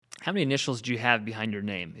How many initials do you have behind your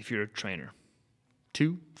name if you're a trainer?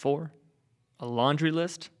 2, 4? A laundry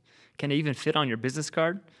list? Can it even fit on your business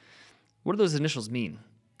card? What do those initials mean?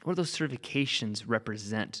 What do those certifications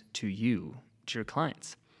represent to you, to your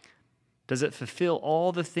clients? Does it fulfill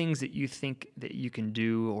all the things that you think that you can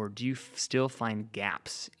do, or do you still find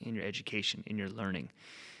gaps in your education, in your learning?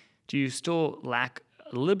 Do you still lack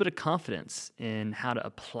a little bit of confidence in how to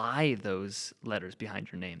apply those letters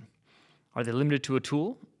behind your name? Are they limited to a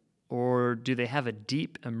tool, or do they have a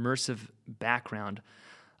deep, immersive background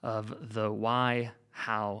of the why,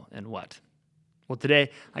 how, and what? Well, today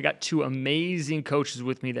I got two amazing coaches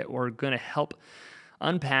with me that are going to help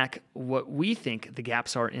unpack what we think the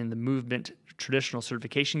gaps are in the movement traditional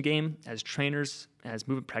certification game as trainers, as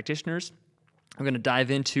movement practitioners. I'm going to dive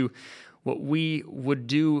into what we would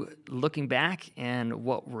do looking back and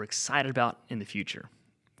what we're excited about in the future.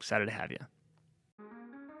 Excited to have you.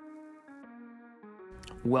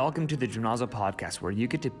 Welcome to the Gymnazo Podcast, where you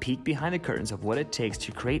get to peek behind the curtains of what it takes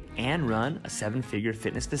to create and run a 7-figure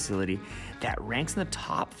fitness facility that ranks in the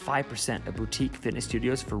top 5% of boutique fitness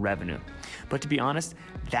studios for revenue. But to be honest,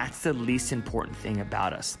 that's the least important thing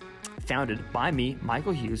about us. Founded by me,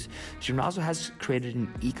 Michael Hughes, Gymnazo has created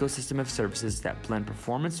an ecosystem of services that blend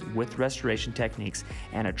performance with restoration techniques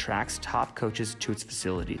and attracts top coaches to its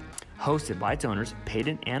facility. Hosted by its owners,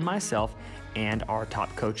 Peyton and myself, and our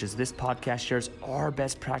top coaches, this podcast shares our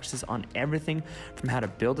best practices on everything from how to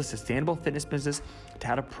build a sustainable fitness business, to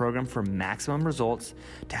how to program for maximum results,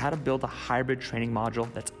 to how to build a hybrid training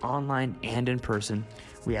module that's online and in person.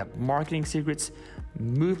 We have marketing secrets,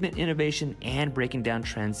 movement innovation, and breaking down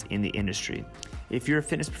trends in the industry. If you're a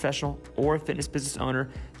fitness professional or a fitness business owner,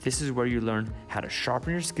 this is where you learn how to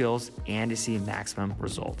sharpen your skills and to see maximum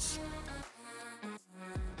results.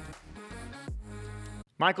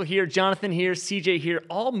 Michael here, Jonathan here, CJ here,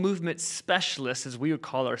 all movement specialists, as we would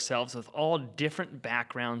call ourselves, with all different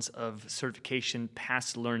backgrounds of certification,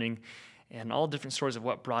 past learning, and all different stories of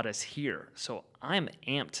what brought us here. So I'm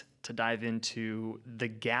amped to dive into the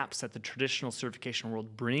gaps that the traditional certification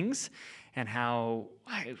world brings and how,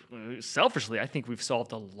 selfishly, I think we've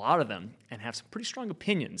solved a lot of them and have some pretty strong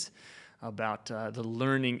opinions about the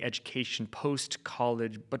learning, education,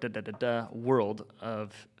 post-college, world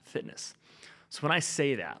of fitness. So when I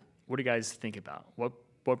say that, what do you guys think about?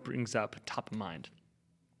 What brings up top of mind?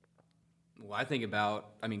 Well,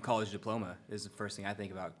 college diploma is the first thing I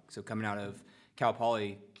think about. So coming out of Cal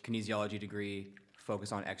Poly, kinesiology degree,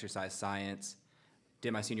 focus on exercise science,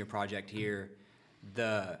 did my senior project here.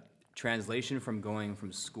 The translation from going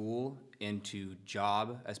from school into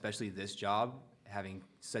job, especially this job, having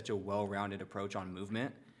such a well-rounded approach on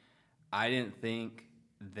movement, I didn't think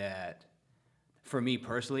that, for me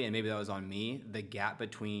personally, and maybe that was on me, the gap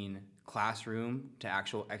between classroom to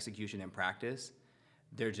actual execution and practice,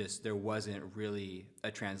 there wasn't really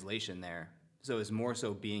a translation there. So it was more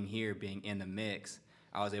so being here, being in the mix,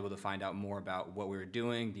 I was able to find out more about what we were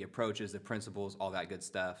doing, the approaches, the principles, all that good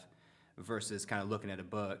stuff, versus kind of looking at a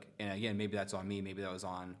book. And again, maybe that's on me, maybe that was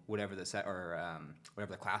on whatever the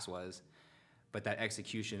whatever the class was, but that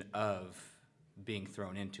execution of being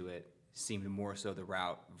thrown into it seemed more so the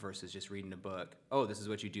route versus just reading a book. Oh, this is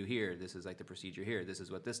what you do here. This is like the procedure here. This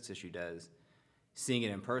is what this tissue does. Seeing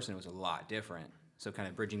it in person was a lot different. So kind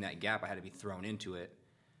of bridging that gap, I had to be thrown into it.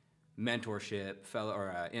 Mentorship,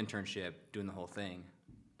 internship, doing the whole thing.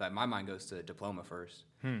 But my mind goes to diploma first.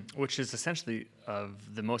 Which is essentially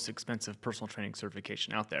of the most expensive personal training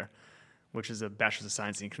certification out there, which is a Bachelor's of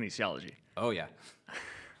Science in Kinesiology. Oh, yeah.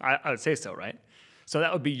 I would say so, right? So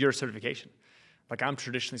that would be your certification. Like, I'm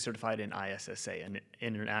traditionally certified in ISSA, an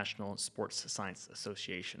International Sports Science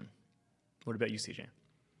Association. What about you, CJ?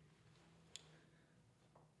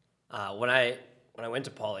 When I went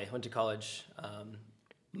to college,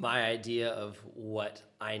 my idea of what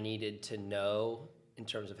I needed to know in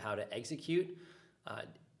terms of how to execute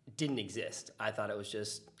didn't exist. I thought it was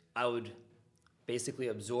just, I would basically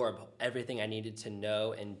absorb everything I needed to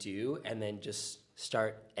know and do, and then just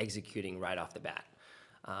start executing right off the bat.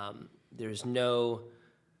 There was no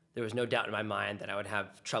doubt in my mind that I would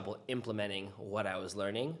have trouble implementing what I was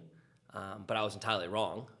learning, but I was entirely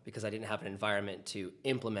wrong because I didn't have an environment to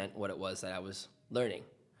implement what it was that I was learning.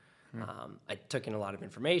 I took in a lot of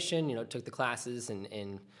information, took the classes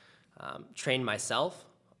and trained myself,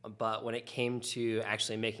 but when it came to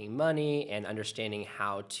actually making money and understanding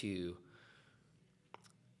how to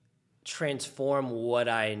transform what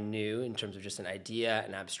I knew in terms of just an idea,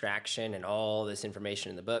 an abstraction, and all this information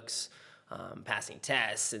in the books, passing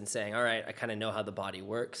tests and saying, all right, I kind of know how the body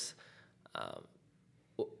works.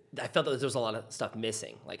 I felt that there was a lot of stuff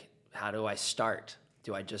missing. Like, how do I start?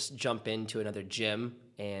 Do I just jump into another gym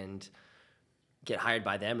and get hired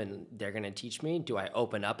by them and they're going to teach me? Do I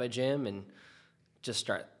open up a gym and just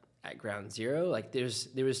start at ground zero? Like there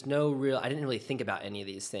was no real, I didn't really think about any of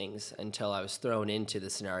these things until I was thrown into the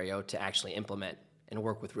scenario to actually implement and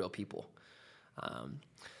work with real people.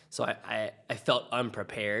 So I felt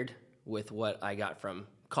unprepared with what I got from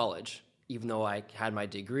college, even though I had my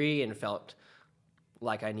degree and felt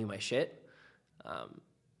like I knew my shit.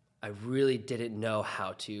 I really didn't know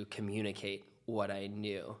how to communicate what I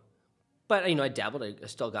knew. But, I dabbled. I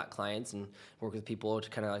still got clients and worked with people to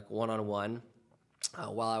kind of like one-on-one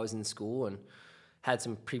while I was in school, and had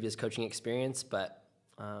some previous coaching experience. But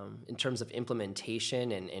in terms of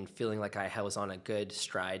implementation and feeling like I was on a good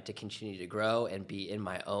stride to continue to grow and be on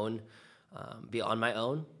my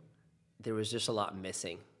own, there was just a lot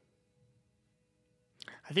missing.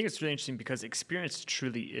 I think it's really interesting because experience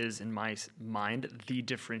truly is, in my mind, the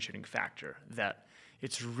differentiating factor. That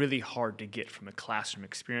it's really hard to get from a classroom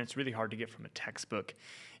experience, really hard to get from a textbook.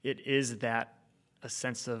 It is that a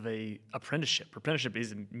sense of a apprenticeship. Apprenticeship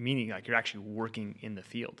is meaning like you're actually working in the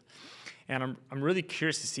field. And I'm really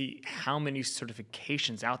curious to see how many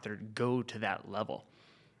certifications out there go to that level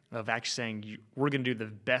of actually saying we're going to do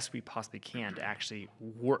the best we possibly can to actually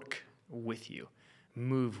work with you,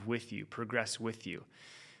 move with you, progress with you.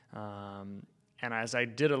 And as I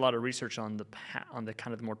did a lot of research on the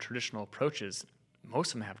kind of the more traditional approaches, most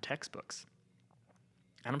of them have textbooks.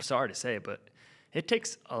 And I'm sorry to say, but it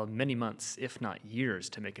takes many months, if not years,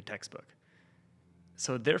 to make a textbook.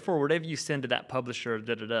 So therefore, whatever you send to that publisher,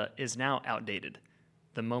 is now outdated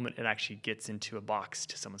the moment it actually gets into a box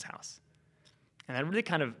to someone's house. And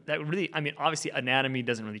obviously anatomy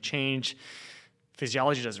doesn't really change,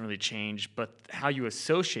 physiology doesn't really change, but how you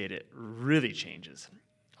associate it really changes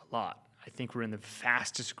a lot. I think we're in the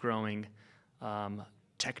fastest growing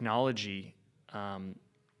technology, not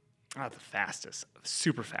the fastest,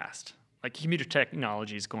 super fast. Like computer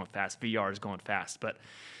technology is going fast, VR is going fast, but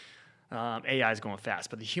AI is going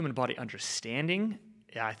fast. But the human body understanding,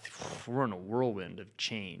 we're in a whirlwind of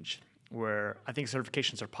change where I think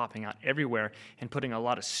certifications are popping out everywhere and putting a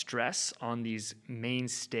lot of stress on these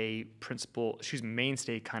mainstay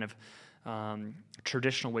kind of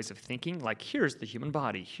traditional ways of thinking. Like, here's the human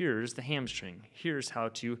body, here's the hamstring, here's how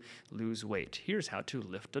to lose weight, here's how to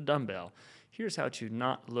lift a dumbbell, here's how to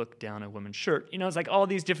not look down a woman's shirt. It's like all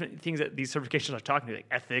these different things that these certifications are talking to, like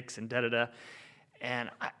ethics and da-da-da. And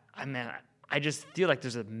I just feel like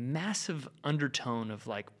there's a massive undertone of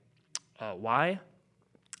like, why,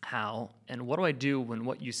 how, and what do I do when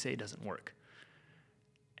what you say doesn't work?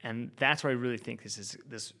 And that's where I really think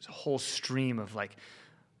this whole stream of like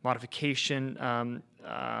modification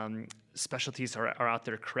specialties are out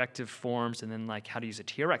there, corrective forms, and then like how to use a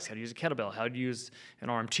TRX, how to use a kettlebell, how to use an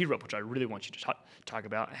RMT rope, which I really want you to talk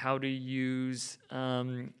about, how to use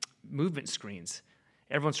movement screens.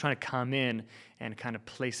 Everyone's trying to come in and kind of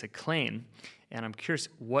place a claim, and I'm curious,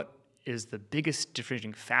 what is the biggest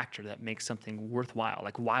differentiating factor that makes something worthwhile?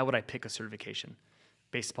 Like, why would I pick a certification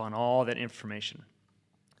based upon all that information?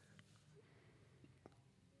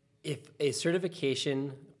 If a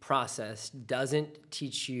certification process doesn't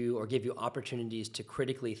teach you or give you opportunities to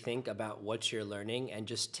critically think about what you're learning and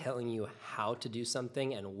just telling you how to do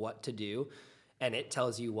something and what to do, and it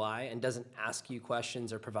tells you why and doesn't ask you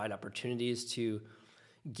questions or provide opportunities to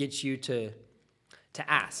get you to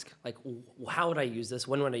ask, like, how would I use this?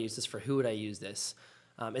 When would I use this? For who would I use this?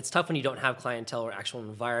 It's tough when you don't have clientele or actual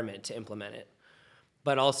environment to implement it.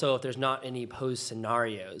 But also, if there's not any posed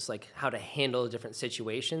scenarios, like how to handle different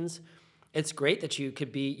situations, it's great that you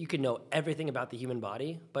could know everything about the human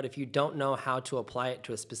body, but if you don't know how to apply it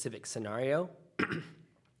to a specific scenario,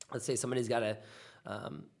 let's say somebody's got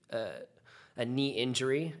a knee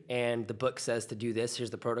injury and the book says to do this,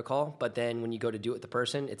 here's the protocol, but then when you go to do it with the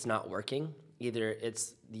person, it's not working. Either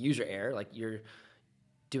it's the user error, like you're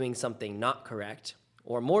doing something not correct,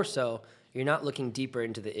 or more so, you're not looking deeper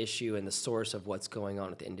into the issue and the source of what's going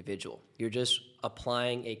on with the individual. You're just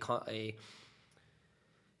applying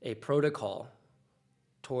a protocol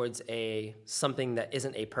towards something that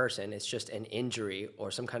isn't a person. It's just an injury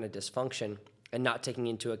or some kind of dysfunction, and not taking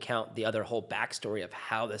into account the other whole backstory of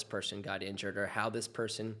how this person got injured or how this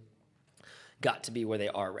person got to be where they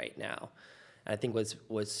are right now. And I think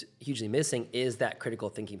what's hugely missing is that critical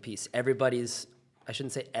thinking piece. I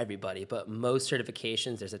shouldn't say everybody, but most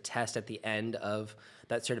certifications, there's a test at the end of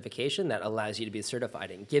that certification that allows you to be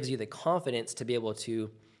certified and gives you the confidence to be able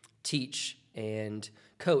to teach and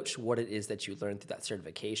coach what it is that you learned through that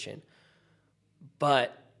certification.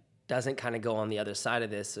 But doesn't kind of go on the other side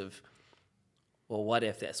of this of, well, what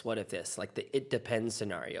if this, like the it depends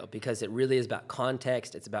scenario, because it really is about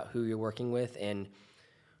context. It's about who you're working with and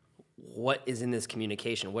what is in this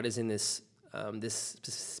communication, what is in this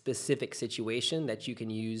specific situation that you can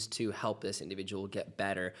use to help this individual get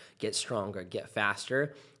better, get stronger, get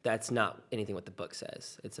faster. That's not anything what the book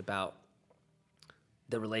says. It's about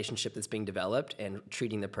the relationship that's being developed and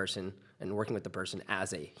treating the person and working with the person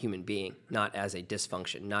as a human being, not as a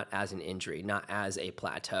dysfunction, not as an injury, not as a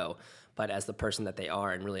plateau, but as the person that they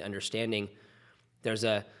are, and really understanding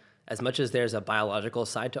as much as there's a biological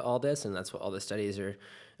side to all this, and that's what all the studies are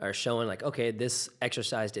showing, like, okay, this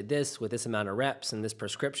exercise did this with this amount of reps and this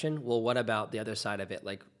prescription. Well, what about the other side of it,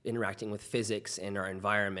 like interacting with physics and our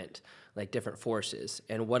environment, like different forces?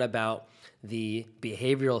 And what about the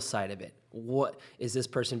behavioral side of it? What is this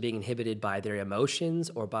person being inhibited by their emotions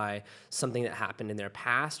or by something that happened in their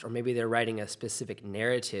past? Or maybe they're writing a specific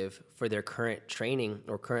narrative for their current training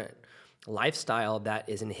or current lifestyle that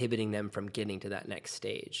is inhibiting them from getting to that next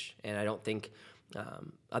stage. And I don't think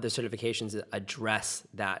other certifications address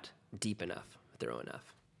that deep enough, thorough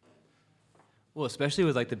enough. Well, especially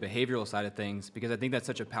with like the behavioral side of things, because I think that's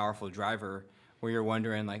such a powerful driver where you're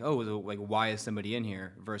wondering like, oh, like why is somebody in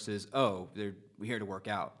here versus, oh, they're here to work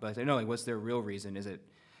out. But I say, no, like what's their real reason? Is it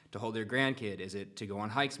to hold their grandkid? Is it to go on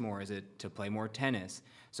hikes more? Is it to play more tennis?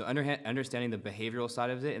 So understanding the behavioral side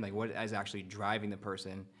of it and like what is actually driving the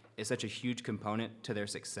person is such a huge component to their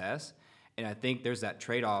success. And I think there's that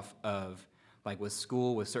trade-off of like with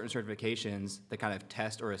school, with certain certifications, the kind of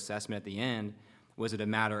test or assessment at the end, was it a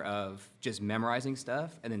matter of just memorizing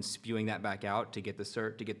stuff and then spewing that back out to get the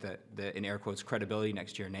cert, to get the in air quotes, credibility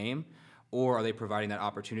next to your name? Or are they providing that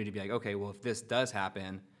opportunity to be like, okay, well, if this does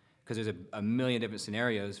happen, because there's a million different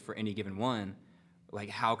scenarios for any given one, like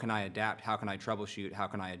how can I adapt? How can I troubleshoot? How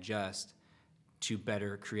can I adjust to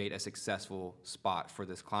better create a successful spot for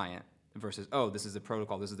this client versus, oh, this is the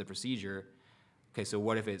protocol, this is the procedure. Okay, so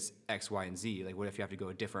what if it's X, Y, and Z? Like, what if you have to go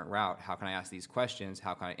a different route? How can I ask these questions?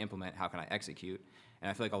 How can I implement? How can I execute?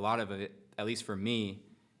 And I feel like a lot of it, at least for me,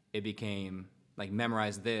 it became like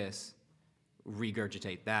memorize this,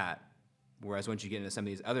 regurgitate that. Whereas once you get into some of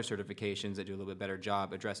these other certifications that do a little bit better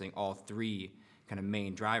job addressing all three kind of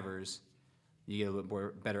main drivers, you get a little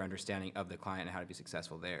more better understanding of the client and how to be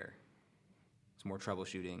successful there. It's more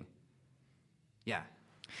troubleshooting. Yeah.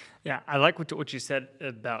 Yeah, I like what you said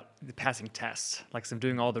about the passing tests. Like, so I'm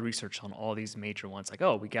doing all the research on all these major ones. Like,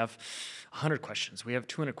 oh, we have 100 questions. We have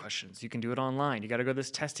 200 questions. You can do it online. You got to go to this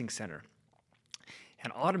testing center.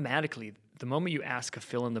 And automatically, the moment you ask a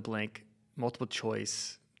fill-in-the-blank, multiple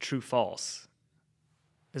choice, true, false,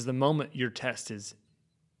 is the moment your test is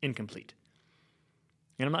incomplete.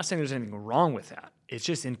 And I'm not saying there's anything wrong with that. It's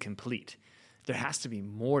just incomplete. There has to be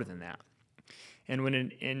more than that. And when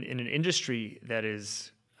in an industry that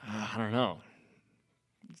is, I don't know,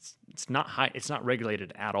 it's not high, it's not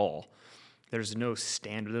regulated at all. There's no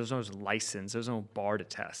standard, there's no license, there's no bar to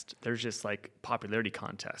test. There's just like popularity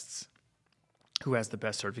contests. Who has the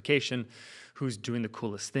best certification? Who's doing the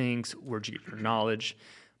coolest things? Where'd you get your knowledge?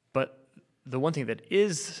 But the one thing that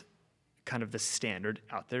is kind of the standard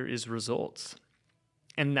out there is results.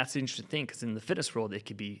 And that's the interesting thing, because in the fitness world, it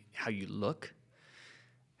could be how you look,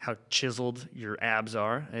 how chiseled your abs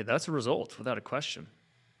are. Hey, that's a result, without a question.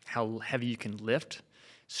 How heavy you can lift,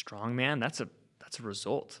 strongman, that's a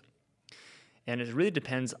result. And it really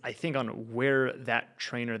depends, I think, on where that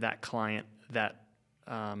trainer, that client, that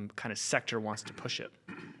kind of sector wants to push it.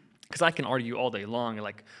 Because I can argue all day long,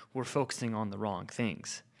 like, we're focusing on the wrong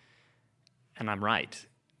things. And I'm right.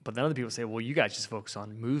 But then other people say, well, you guys just focus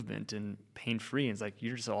on movement and pain-free. And it's like,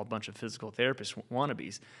 you're just all a bunch of physical therapist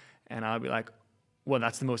wannabes. And I'll be like, well,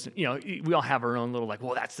 that's the most, we all have our own little like,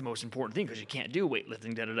 well, that's the most important thing because you can't do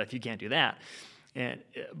weightlifting, if you can't do that.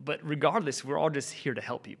 But regardless, we're all just here to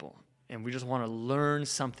help people. And we just want to learn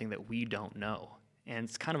something that we don't know. And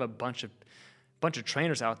it's kind of a bunch of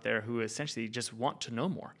trainers out there who essentially just want to know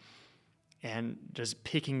more. And just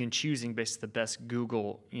picking and choosing based on the best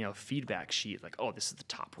Google, feedback sheet, like, oh, this is the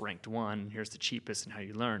top ranked one, here's the cheapest and how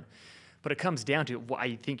you learn. But it comes down to what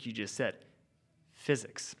I think you just said,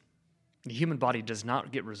 physics. The human body does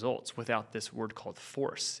not get results without this word called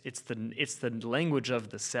force. It's the language of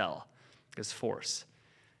the cell, is force.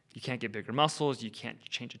 You can't get bigger muscles. You can't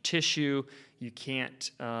change a tissue. You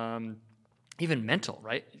can't, even mental,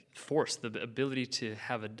 right? Force, the ability to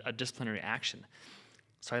have a disciplinary action.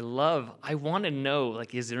 So I want to know,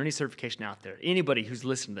 like, is there any certification out there? Anybody who's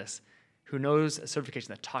listened to this who knows a certification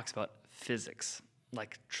that talks about physics,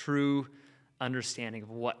 like true understanding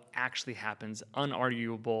of what actually happens,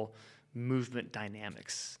 unarguable movement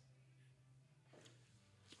dynamics.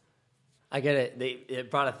 I get it.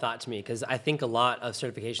 It brought a thought to me because I think a lot of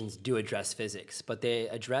certifications do address physics, but they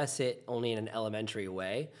address it only in an elementary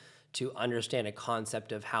way to understand a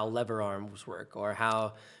concept of how lever arms work or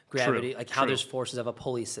how gravity, like how there's forces of a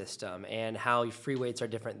pulley system and how free weights are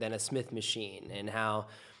different than a Smith machine and how,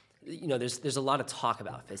 there's a lot of talk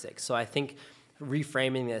about physics. So I think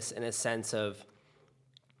reframing this in a sense of,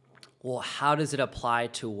 well, how does it apply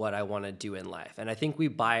to what I want to do in life? And I think we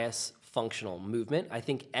bias functional movement. I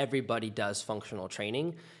think everybody does functional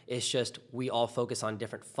training. It's just we all focus on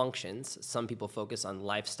different functions. Some people focus on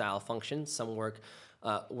lifestyle functions. Some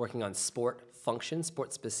working on sport functions,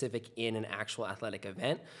 sport specific in an actual athletic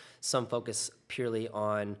event. Some focus purely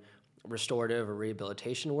on restorative or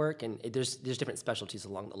rehabilitation work, and there's different specialties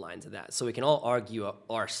along the lines of that. So we can all argue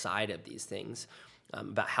our side of these things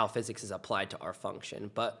about how physics is applied to our function,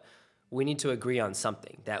 but we need to agree on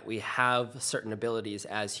something, that we have certain abilities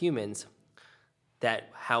as humans, that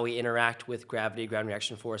how we interact with gravity, ground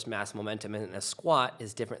reaction force, mass, momentum in a squat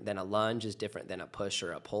is different than a lunge, is different than a push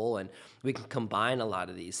or a pull, and we can combine a lot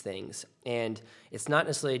of these things. And it's not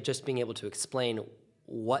necessarily just being able to explain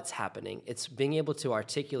what's happening, it's being able to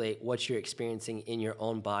articulate what you're experiencing in your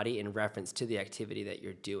own body in reference to the activity that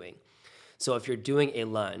you're doing. So if you're doing a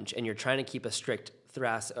lunge and you're trying to keep a strict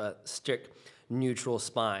neutral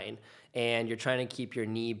spine, and you're trying to keep your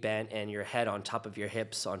knee bent and your head on top of your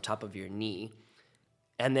hips, on top of your knee,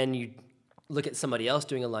 and then you look at somebody else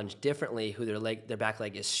doing a lunge differently, who their back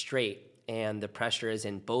leg is straight and the pressure is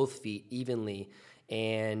in both feet evenly,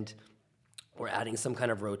 and we're adding some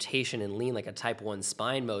kind of rotation and lean like a type 1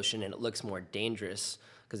 spine motion, and it looks more dangerous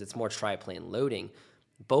because it's more triplane loading.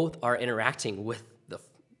 Both are interacting with the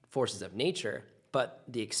forces of nature, but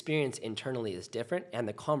the experience internally is different and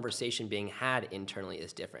the conversation being had internally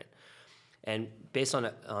is different. And based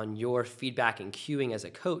on your feedback and cueing as a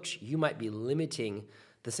coach, you might be limiting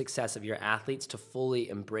the success of your athletes to fully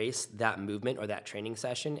embrace that movement or that training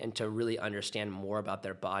session and to really understand more about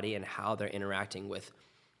their body and how they're interacting with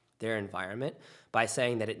their environment by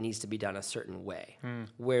saying that it needs to be done a certain way.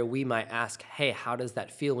 Where we might ask, hey, how does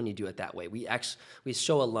that feel when you do it that way? We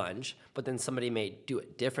show a lunge, but then somebody may do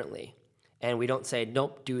it differently. And we don't say,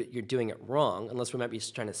 nope, you're doing it wrong, unless we might be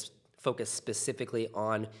trying to focus specifically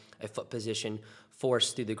on a foot position,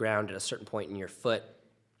 force through the ground at a certain point in your foot,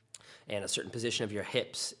 and a certain position of your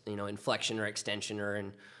hips, in flexion or extension or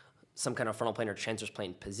in some kind of frontal plane or transverse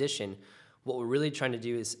plane position. What we're really trying to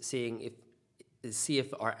do is see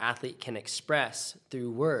if our athlete can express through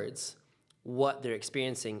words what they're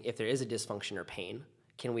experiencing. If there is a dysfunction or pain,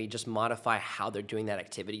 can we just modify how they're doing that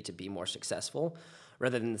activity to be more successful?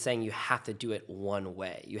 Rather than saying you have to do it one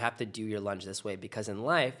way. You have to do your lunge this way, because in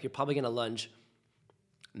life, you're probably going to lunge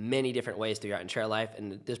many different ways throughout your entire life,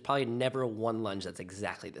 and there's probably never one lunge that's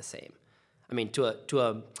exactly the same. I mean, to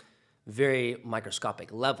a very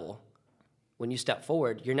microscopic level, when you step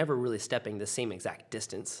forward, you're never really stepping the same exact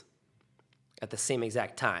distance at the same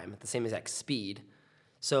exact time, at the same exact speed.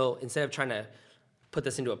 So instead of trying to put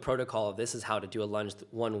this into a protocol of this is how to do a lunge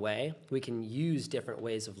one way, we can use different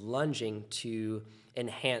ways of lunging to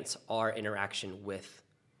enhance our interaction with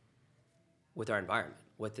our environment,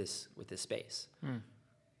 with this space.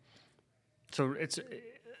 So it's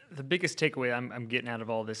the biggest takeaway I'm getting out of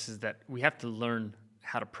all this is that we have to learn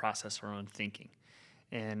how to process our own thinking,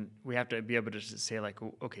 and we have to be able to say, like,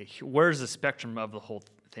 okay, where's the spectrum of the whole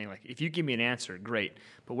thing? Like, if you give me an answer, great,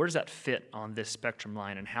 but where does that fit on this spectrum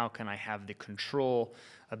line, and how can I have the control,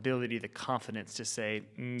 ability, the confidence to say,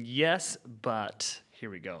 yes, but here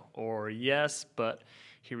we go, or yes, but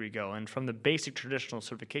here we go. And from the basic traditional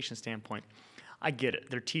certification standpoint, I get it.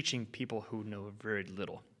 They're teaching people who know very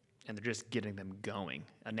little, and they're just getting them going.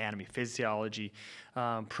 Anatomy, physiology,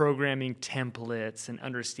 programming templates, and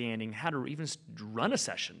understanding how to even run a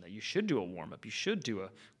session. That you should do a warm-up, you should do a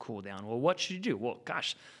cool-down. Well, what should you do? Well,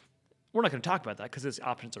 gosh, we're not going to talk about that because its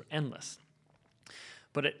options are endless.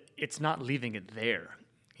 But it's not leaving it there.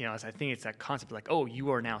 As I think it's that concept like, oh, you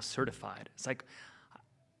are now certified. It's like,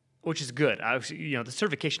 which is good. The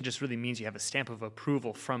certification just really means you have a stamp of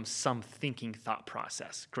approval from some thinking thought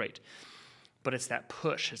process. Great. But it's that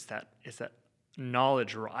push, it's that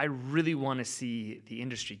knowledge where I really want to see the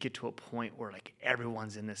industry get to a point where like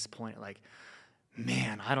everyone's in this point, like,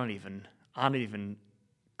 man, I'm not even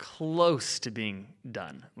close to being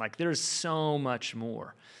done. Like there's so much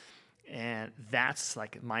more. And that's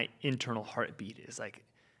like my internal heartbeat is like,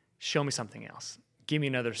 show me something else. Give me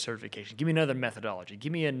another certification. Give me another methodology.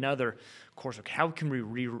 Give me another coursework. How can we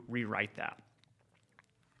rewrite that?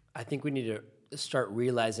 I think we need to start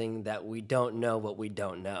realizing that we don't know what we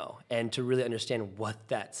don't know, and to really understand what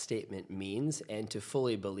that statement means and to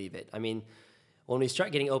fully believe it. I mean, when we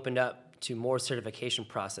start getting opened up to more certification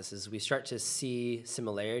processes, we start to see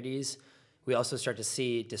similarities we also start to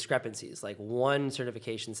see discrepancies. Like one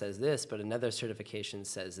certification says this, but another certification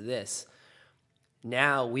says this.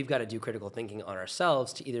 Now we've got to do critical thinking on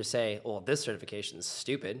ourselves to either say, well, this certification is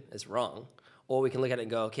stupid, it's wrong. Or we can look at it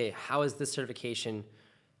and go, okay, how is this certification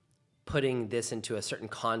putting this into a certain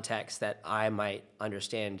context that I might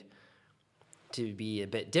understand to be a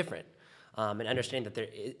bit different? And understand that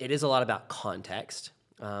it is a lot about context,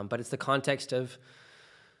 but it's the context of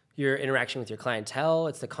your interaction with your clientele.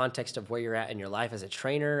 It's the context of where you're at in your life as a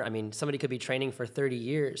trainer. I mean, somebody could be training for 30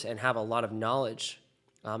 years and have a lot of knowledge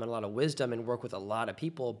and a lot of wisdom and work with a lot of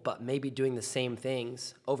people, but maybe doing the same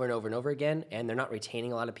things over and over and over again, and they're not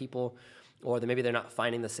retaining a lot of people, or maybe they're not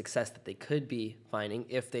finding the success that they could be finding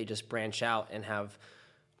if they just branch out and have,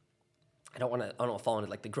 I don't want to fall into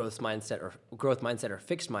like the growth mindset or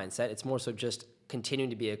fixed mindset. It's more so just continuing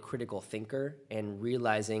to be a critical thinker and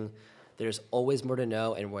realizing there's always more to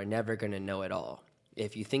know, and we're never going to know it all.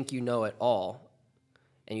 If you think you know it all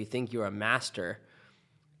and you think you're a master,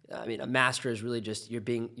 I mean, a master is really just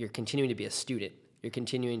you're continuing to be a student. You're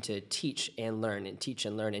continuing to teach and learn,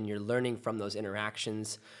 and you're learning from those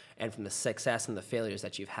interactions and from the success and the failures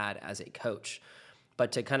that you've had as a coach.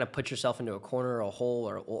 But to kind of put yourself into a corner or a hole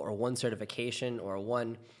or one certification or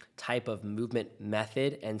one type of movement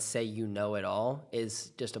method and say you know it all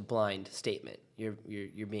is just a blind statement.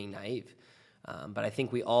 You're being naive. But I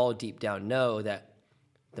think we all deep down know that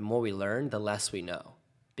the more we learn, the less we know,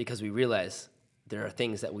 because we realize there are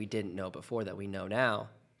things that we didn't know before that we know now.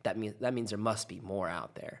 That means there must be more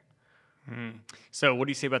out there. So what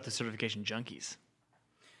do you say about the certification junkies?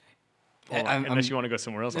 Well, I'm- unless you want to go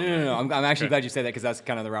somewhere else. No. I'm actually glad you said that, because that's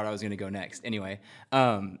kind of the route I was going to go next. Anyway,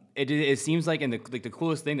 it seems like the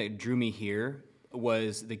coolest thing that drew me here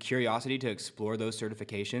was the curiosity to explore those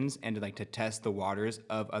certifications and to test the waters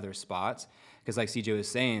of other spots. Because like CJ was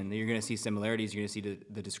saying, you're going to see similarities, you're going to see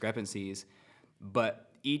the discrepancies, but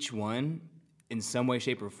each one in some way,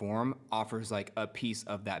 shape, or form offers like a piece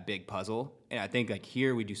of that big puzzle. And I think like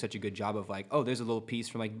here we do such a good job of like, oh, there's a little piece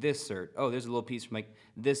from like this cert. Oh, there's a little piece from like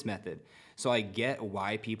this method. So I get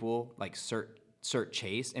why people like cert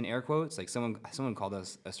chase in air quotes. Like someone called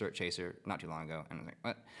us a cert chaser not too long ago, and I was like,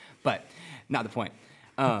 what? But not the point.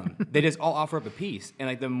 They just all offer up a piece. And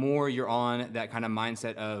like the more you're on that kind of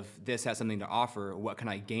mindset of this has something to offer, what can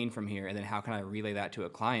I gain from here? And then how can I relay that to a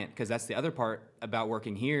client? Because that's the other part about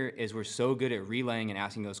working here is we're so good at relaying and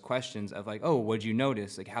asking those questions of like, oh, what'd you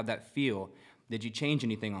notice? Like, how'd that feel? Did you change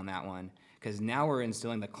anything on that one? Because now we're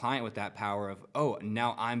instilling the client with that power of, oh,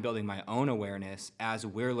 now I'm building my own awareness as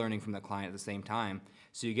we're learning from the client at the same time.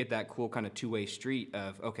 So you get that cool kind of two-way street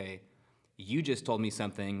of, okay, you just told me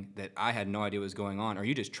something that I had no idea was going on, or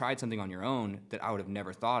you just tried something on your own that I would have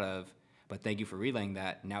never thought of, but thank you for relaying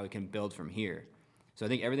that. Now we can build from here. So I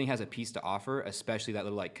think everything has a piece to offer, especially that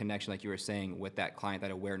little like connection, like you were saying, with that client, that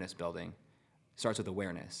awareness building. Starts with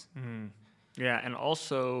awareness. Yeah, and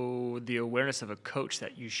also the awareness of a coach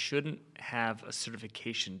that you shouldn't have a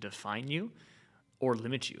certification define you or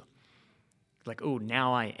limit you. Like, oh,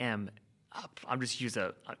 now I am. I'm just use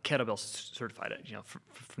a kettlebell certified,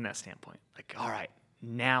 from that standpoint. Like, all right,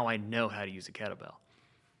 now I know how to use a kettlebell.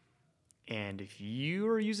 And if you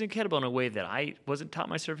are using a kettlebell in a way that I wasn't taught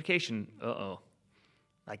my certification,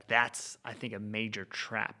 like that's, I think, a major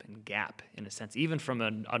trap and gap in a sense, even from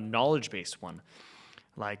a knowledge-based one.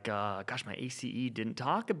 Like, my ACE didn't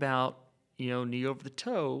talk about, knee over the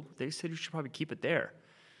toe. They said you should probably keep it there.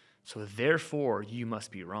 So therefore, you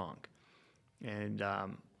must be wrong. And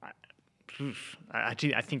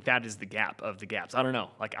I think that is the gap of the gaps. I don't know.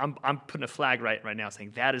 Like I'm putting a flag right now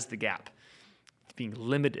saying that is the gap. Being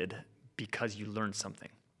limited because you learned something.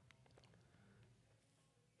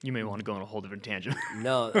 You may want to go on a whole different tangent.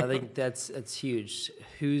 No, I think that's huge.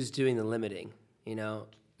 Who's doing the limiting?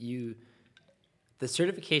 The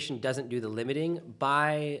certification doesn't do the limiting.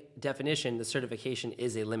 By definition, the certification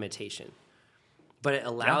is a limitation. But it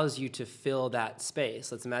allows you to fill that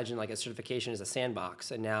space. Let's imagine like a certification is a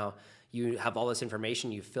sandbox, and now you have all this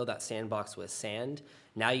information, you fill that sandbox with sand.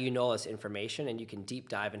 Now you know all this information, and you can deep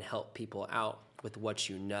dive and help people out with what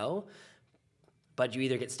you know. But you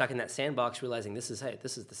either get stuck in that sandbox realizing this is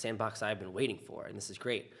the sandbox I've been waiting for, and this is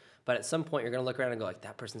great. But at some point, you're going to look around and go like,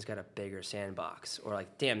 that person's got a bigger sandbox. Or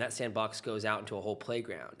like, damn, that sandbox goes out into a whole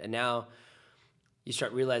playground. And now you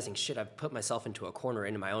start realizing, shit, I've put myself into a corner,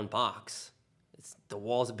 into my own box. The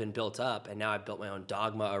walls have been built up, and now I've built my own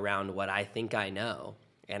dogma around what I think I know,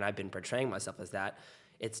 and I've been portraying myself as that.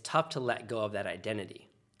 It's tough to let go of that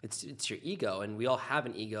identity. It's your ego, and we all have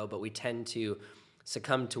an ego, but we tend to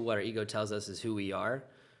succumb to what our ego tells us is who we are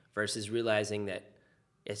versus realizing that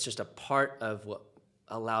it's just a part of what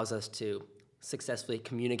allows us to successfully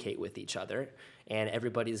communicate with each other, and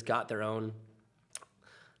everybody's got their own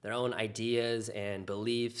ideas and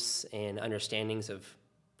beliefs and understandings of,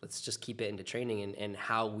 let's just keep it into training and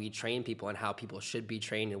how we train people and how people should be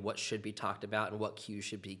trained and what should be talked about and what cues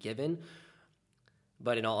should be given.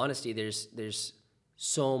 But in all honesty, there's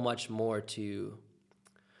so much more to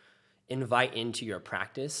invite into your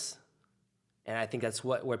practice. And I think that's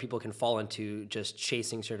where people can fall into just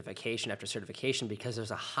chasing certification after certification, because there's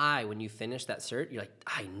a high when you finish that cert. You're like,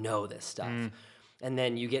 I know this stuff. And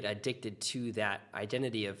then you get addicted to that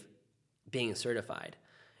identity of being certified.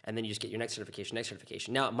 And then you just get your next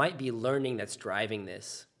certification. Now, it might be learning that's driving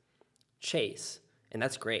this chase, and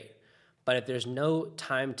that's great. But if there's no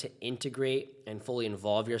time to integrate and fully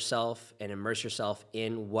involve yourself and immerse yourself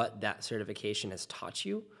in what that certification has taught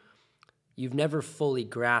you, you've never fully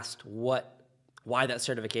grasped why that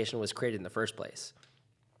certification was created in the first place.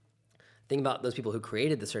 Think about those people who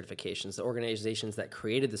created the certifications, the organizations that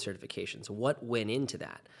created the certifications. What went into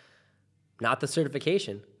that? Not the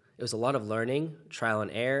certification. It was a lot of learning, trial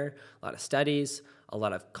and error, a lot of studies, a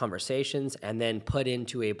lot of conversations, and then put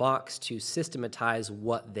into a box to systematize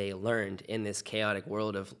what they learned in this chaotic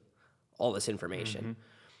world of all this information.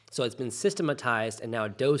 So it's been systematized and now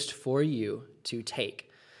dosed for you to take.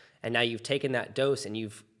 And now you've taken that dose and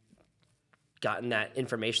you've gotten that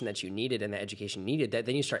information that you needed and the education you needed, that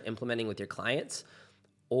then you start implementing with your clients,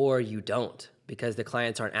 or you don't, because the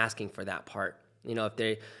clients aren't asking for that part. You know,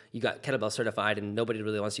 if you got kettlebell certified and nobody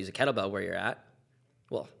really wants to use a kettlebell where you're at,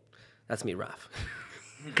 well, that's me rough.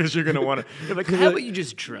 Because you're going to want to, you're like, how about you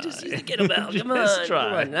just try? Just use the kettlebell. Come Just on. try.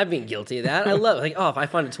 Come on. And I've been guilty of that. I love it. Like, if I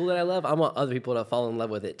find a tool that I love, I want other people to fall in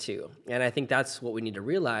love with it too. And I think that's what we need to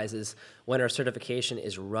realize is when our certification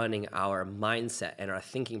is running our mindset and our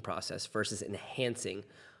thinking process versus enhancing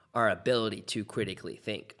our ability to critically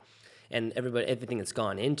think. And everything that's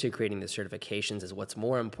gone into creating the certifications is what's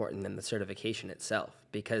more important than the certification itself,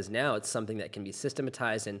 because now it's something that can be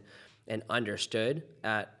systematized and understood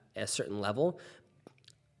at a certain level.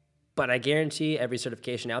 But I guarantee every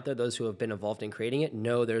certification out there, those who have been involved in creating it,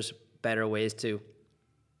 know there's better ways to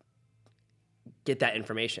get that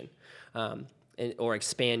information or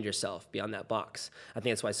expand yourself beyond that box. I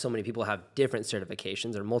think that's why so many people have different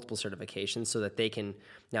certifications or multiple certifications, so that they can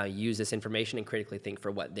now use this information and critically think for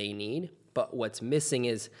what they need. But what's missing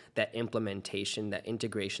is that implementation, that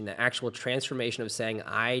integration, that actual transformation of saying,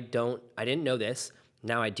 I didn't know this.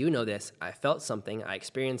 Now I do know this. I felt something. I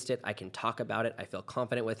experienced it. I can talk about it. I feel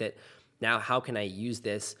confident with it. Now, how can I use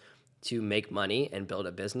this to make money and build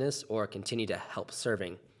a business or continue to help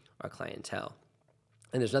serving our clientele?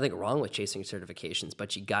 And there's nothing wrong with chasing certifications,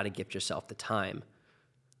 but you got to give yourself the time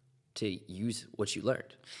to use what you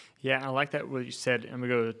learned. Yeah, I like that what you said. I'm going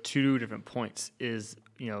to go to two different points. Is,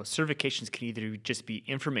 certifications can either just be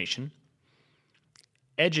information,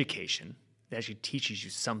 education, that actually teaches you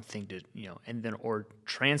something to, and then, or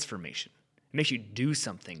transformation. It makes you do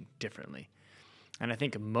something differently. And I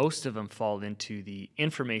think most of them fall into the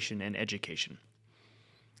information and education.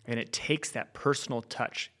 And it takes that personal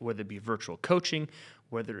touch, whether it be virtual coaching,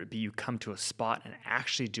 whether it be you come to a spot and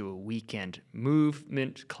actually do a weekend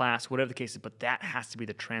movement class, whatever the case is, but that has to be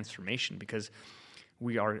the transformation, because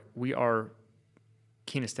we are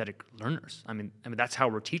kinesthetic learners. I mean that's how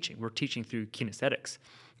we're teaching. We're teaching through kinesthetics.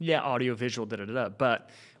 Yeah, audio, visual, but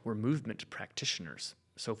we're movement practitioners.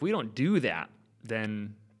 So if we don't do that,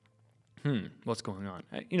 then what's going on?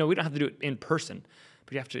 We don't have to do it in person,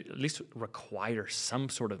 but you have to at least require some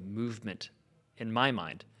sort of movement, in my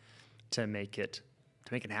mind, to make it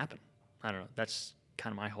happen. I don't know. That's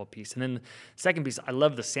kind of my whole piece. And then the second piece, I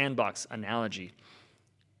love the sandbox analogy,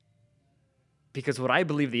 because what I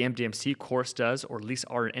believe the MDMC course does, or at least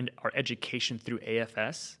our education through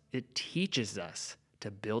AFS, it teaches us to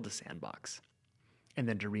build a sandbox and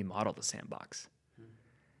then to remodel the sandbox.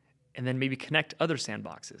 And then maybe connect other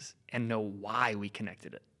sandboxes and know why we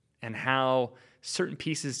connected it and how certain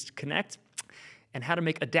pieces connect and how to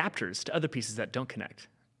make adapters to other pieces that don't connect.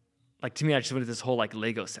 Like, to me, I just went to this whole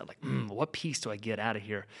Lego set, what piece do I get out of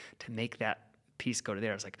here to make that piece go to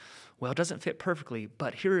there? I was like, well, it doesn't fit perfectly,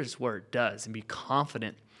 but here is where it does, and be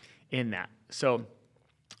confident in that. So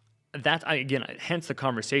that, again, hence the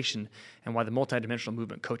conversation and why the multidimensional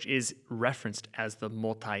movement coach is referenced as the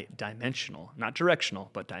multidimensional, not directional,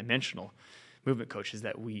 but dimensional movement coach, is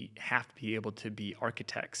that we have to be able to be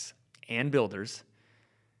architects and builders.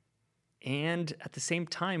 And at the same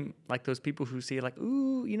time, like those people who say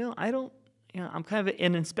ooh, I'm kind of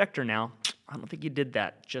an inspector now. I don't think you did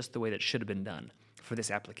that just the way that should have been done for this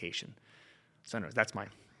application. So anyways, that's my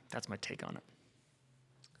take on it.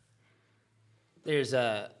 There's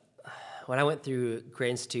when I went through Gray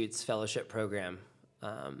Institute's fellowship program,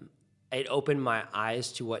 it opened my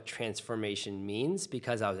eyes to what transformation means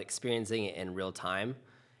because I was experiencing it in real time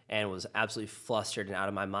and was absolutely flustered and out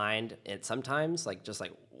of my mind. And sometimes just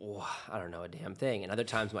like, I don't know a damn thing. And other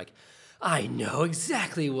times I'm like, I know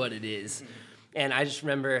exactly what it is. And I just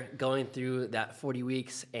remember going through that 40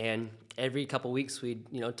 weeks, and every couple weeks we'd,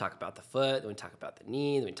 talk about the foot, then we'd talk about the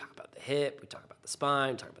knee, then we'd talk about the hip, we'd talk about the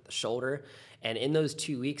spine, we'd talk about the shoulder. And in those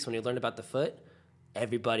 2 weeks when we learned about the foot,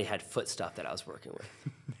 everybody had foot stuff that I was working with.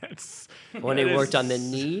 When they worked on the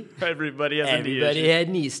knee, everybody has a knee everybody issue. had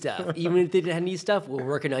knee stuff. Even if they didn't have knee stuff, we're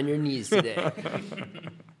working on your knees today.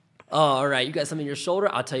 Oh, all right, you got something in your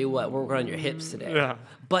shoulder? I'll tell you what, we're working on your hips today. Yeah.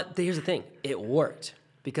 But here's the thing, it worked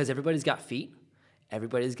because everybody's got feet,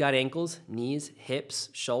 everybody's got ankles, knees, hips,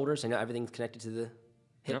 shoulders. I know everything's connected to the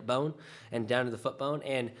hip bone and down to the foot bone.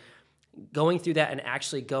 And going through that and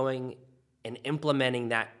actually going and implementing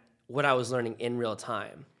that, what I was learning in real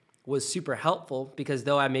time, was super helpful because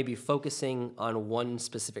though I may be focusing on one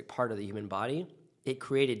specific part of the human body, it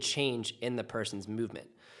created change in the person's movement,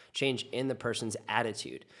 change in the person's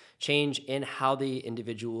attitude, change in how the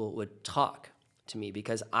individual would talk to me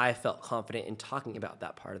because I felt confident in talking about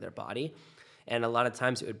that part of their body. And a lot of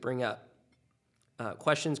times it would bring up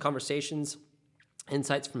questions, conversations,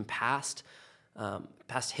 insights from past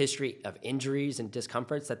history of injuries and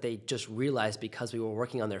discomforts that they just realized because we were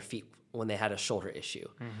working on their feet when they had a shoulder issue.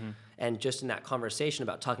 Mm-hmm. And just in that conversation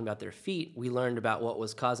about talking about their feet, we learned about what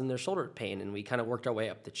was causing their shoulder pain, and we kind of worked our way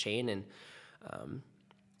up the chain. And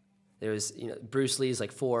there was, Bruce Lee's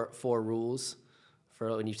like four rules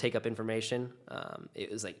for when you take up information.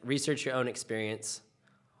 It was like research your own experience,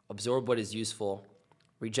 absorb what is useful,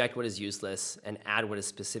 reject what is useless, and add what is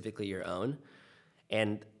specifically your own.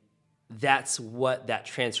 And that's what that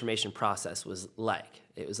transformation process was like.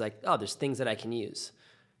 It was like, oh, there's things that I can use.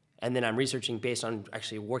 And then I'm researching based on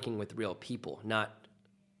actually working with real people, not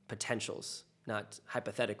potentials, not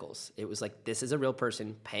hypotheticals. It was like, this is a real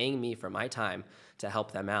person paying me for my time to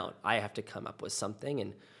help them out. I have to come up with something,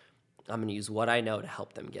 and I'm going to use what I know to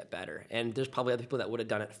help them get better. And there's probably other people that would have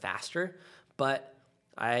done it faster, but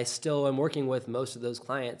I still am working with most of those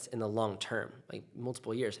clients in the long term, like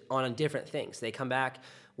multiple years, on different things. They come back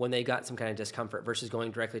when they got some kind of discomfort versus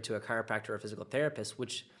going directly to a chiropractor or a physical therapist,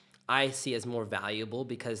 which I see as more valuable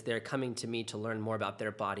because they're coming to me to learn more about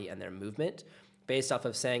their body and their movement based off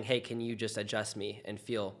of saying, hey, can you just adjust me and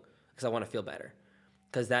feel, because I want to feel better.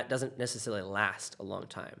 Because that doesn't necessarily last a long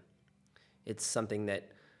time. It's something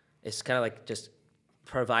that it's kind of like just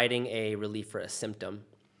providing a relief for a symptom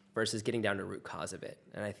versus getting down to the root cause of it.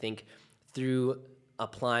 And I think through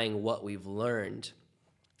applying what we've learned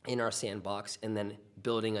in our sandbox and then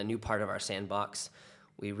building a new part of our sandbox,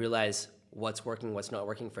 we realize what's working, what's not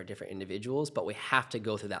working for different individuals, but we have to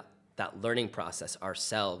go through that learning process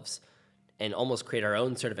ourselves and almost create our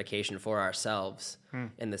own certification for ourselves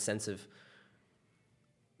in the sense of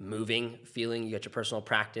moving, feeling. You got your personal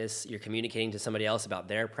practice, you're communicating to somebody else about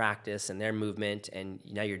their practice and their movement, and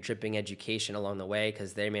now you're dripping education along the way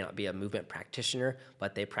because they may not be a movement practitioner,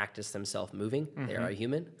 but they practice themselves moving. Mm-hmm. They are a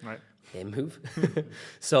human. Right. They move.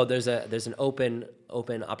 So there's an open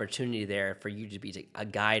opportunity there for you to be a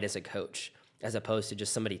guide as a coach, as opposed to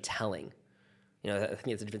just somebody telling. I think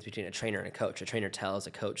it's the difference between a trainer and a coach. A trainer tells,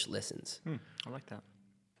 a coach listens. I like that.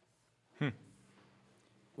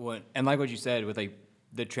 And like what you said with like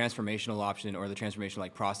the transformational option or the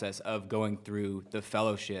transformational process of going through the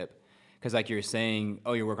fellowship, because like you're saying,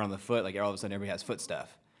 oh, you're working on the foot, like all of a sudden everybody has foot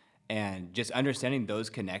stuff. And just understanding those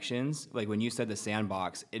connections, like when you said the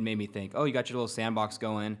sandbox, it made me think, oh, you got your little sandbox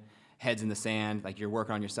going, heads in the sand, like you're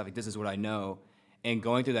working on your stuff, like this is what I know. And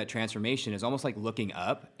going through that transformation is almost like looking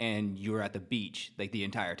up and you're at the beach like the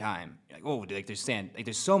entire time. You're like, oh, like there's sand, like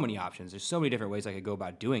there's so many options. There's so many different ways I could go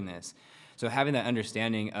about doing this. So having that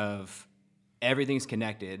understanding of everything's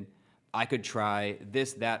connected, I could try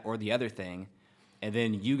this, that, or the other thing. And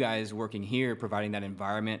then you guys working here, providing that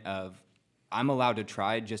environment of I'm allowed to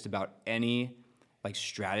try just about any like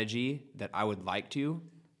strategy that I would like to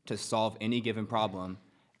solve any given problem,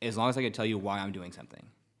 as long as I can tell you why I'm doing something.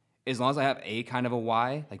 As long as I have a kind of a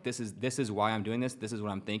why, like this is why I'm doing this, this is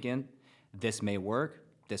what I'm thinking, this may work,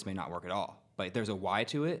 this may not work at all. But if there's a why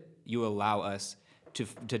to it, you allow us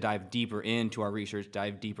to dive deeper into our research,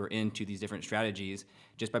 dive deeper into these different strategies,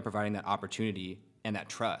 just by providing that opportunity and that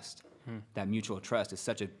trust. That mutual trust is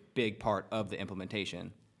such a big part of the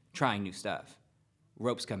implementation. Trying new stuff.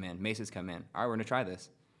 Ropes come in, maces come in. All right, we're gonna try this.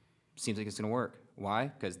 Seems like it's gonna work. Why?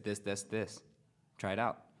 Because this. Try it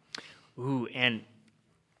out. Ooh, and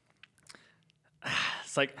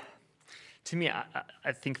it's like, to me,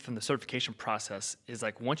 I think from the certification process is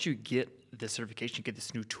like once you get the certification, you get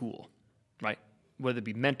this new tool, right? Whether it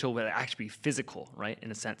be mental, whether it actually be physical, right?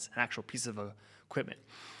 In a sense, an actual piece of equipment.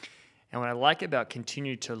 And what I like about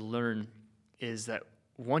continuing to learn is that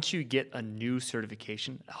once you get a new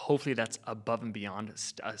certification, hopefully that's above and beyond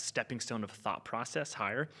a stepping stone of thought process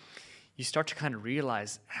higher, you start to kind of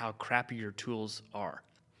realize how crappy your tools are,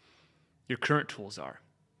 your current tools are.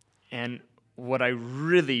 And what I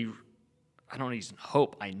don't even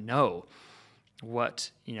hope, I know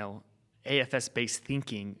what, AFS-based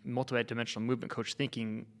thinking, multidimensional movement coach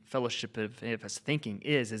thinking, fellowship of AFS thinking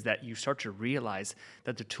is that you start to realize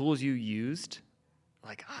that the tools you used,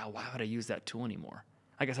 like, why would I use that tool anymore?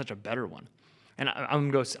 I got such a better one. And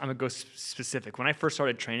I'm gonna go specific. When I first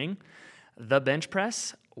started training, the bench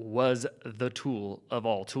press was the tool of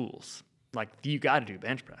all tools. Like, you got to do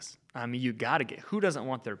bench press. I mean, you got to who doesn't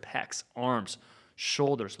want their pecs, arms,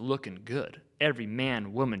 shoulders looking good? Every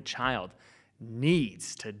man, woman, child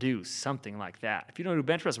needs to do something like that. If you don't do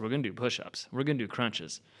bench press, we're going to do push-ups. We're going to do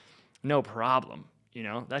crunches. No problem.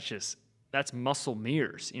 That's muscle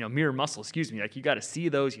mirrors, mirror muscle, Like, you got to see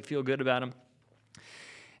those, you feel good about them.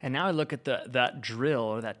 And now I look at that drill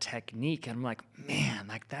or that technique, and I'm like, man,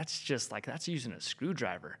 that's using a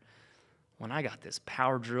screwdriver. When I got this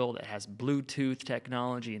power drill that has Bluetooth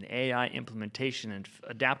technology and AI implementation and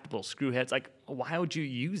adaptable screw heads, like, why would you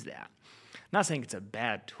use that? I'm not saying it's a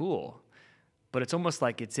bad tool, but it's almost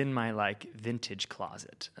like it's in my vintage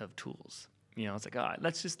closet of tools. It's like, all right,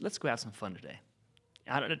 let's go have some fun today.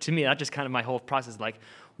 To me, that's just kind of my whole process. Like,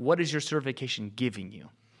 what is your certification giving you?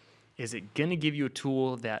 Is it going to give you a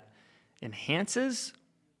tool that enhances,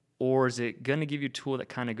 or is it going to give you a tool that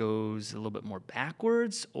kind of goes a little bit more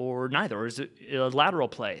backwards, or neither? Or is it a lateral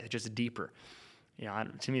play, just deeper?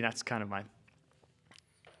 To me, that's kind of my.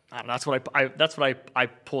 That's what I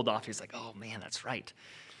pulled off. He's like, oh man, that's right.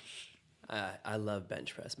 I love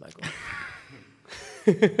bench press, Michael.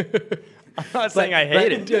 I'm not saying I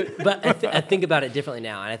hate it. But I think about it differently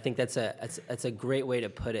now, and I think that's a great way to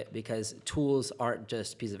put it, because tools aren't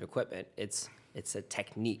just a piece of equipment. It's a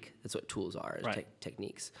technique. That's what tools are, right.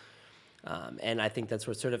 Techniques. And I think that's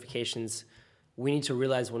where certifications, we need to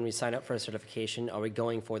realize when we sign up for a certification, are we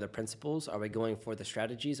going for the principles? Are we going for the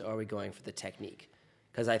strategies? Or are we going for the technique?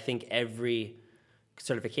 Because I think every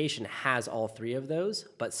certification has all three of those,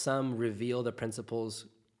 but some reveal the principles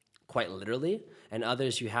quite literally, and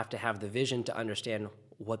others you have to have the vision to understand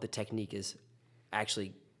what the technique is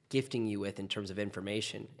actually gifting you with in terms of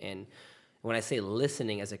information. And when I say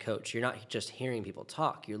listening as a coach, you're not just hearing people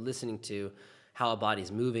talk, you're listening to how a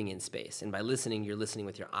body's moving in space. And by listening, you're listening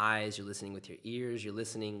with your eyes, you're listening with your ears, you're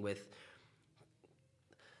listening with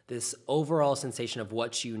this overall sensation of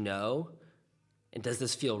what you know. And does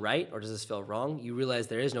this feel right or does this feel wrong? You realize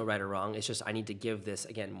there is no right or wrong. It's just I need to give this,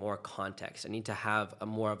 again, more context. I need to have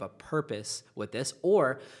more of a purpose with this,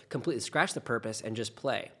 or completely scratch the purpose and just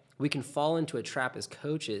play. We can fall into a trap as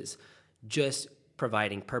coaches just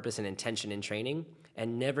providing purpose and intention in training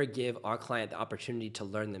and never give our client the opportunity to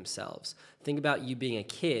learn themselves. Think about you being a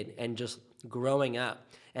kid and just growing up.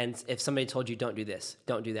 And if somebody told you, don't do this,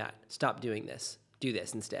 don't do that, stop doing this, do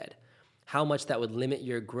this instead, how much that would limit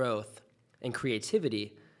your growth and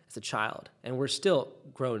creativity as a child. And we're still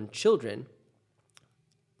grown children.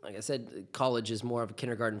 Like I said, college is more of a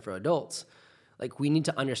kindergarten for adults. Like, we need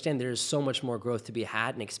to understand there is so much more growth to be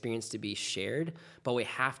had and experience to be shared, but we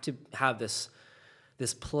have to have this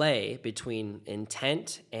play between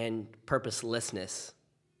intent and purposelessness.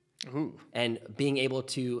 Ooh. And being able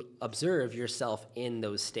to observe yourself in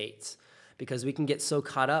those states, because we can get so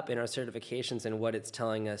caught up in our certifications and what it's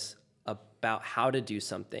telling us about how to do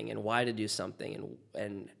something and why to do something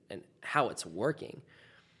and how it's working.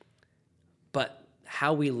 But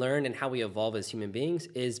how we learn and how we evolve as human beings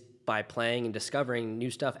is by playing and discovering new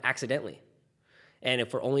stuff accidentally. And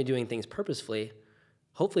if we're only doing things purposefully,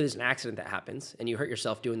 hopefully there's an accident that happens and you hurt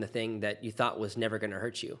yourself doing the thing that you thought was never going to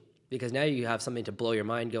hurt you. Because now you have something to blow your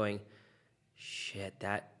mind going, shit,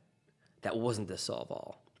 that wasn't the solve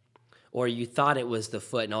all. Or you thought it was the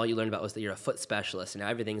foot and all you learned about was that you're a foot specialist and now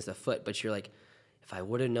everything's the foot, but you're like, if I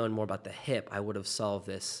would have known more about the hip, I would have solved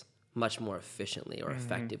this much more efficiently or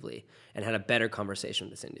effectively and had a better conversation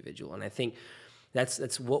with this individual. And I think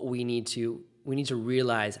that's what we need to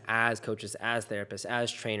realize as coaches, as therapists,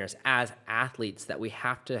 as trainers, as athletes, that we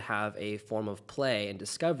have to have a form of play and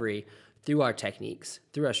discovery through our techniques,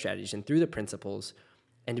 through our strategies, and through the principles,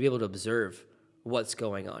 and to be able to observe what's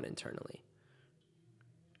going on internally.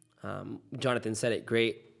 Jonathan said it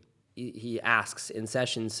great. He asks in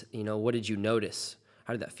sessions, what did you notice?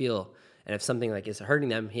 How did that feel? And if something like is hurting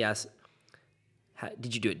them, he asks,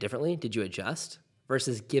 Did you do it differently? Did you adjust?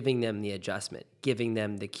 Versus giving them the adjustment, giving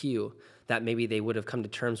them the cue that maybe they would have come to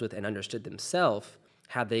terms with and understood themselves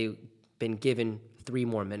had they been given 3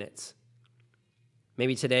 more minutes.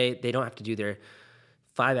 Maybe today they don't have to do their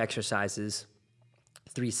 5 exercises,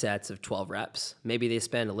 3 sets of 12 reps. Maybe they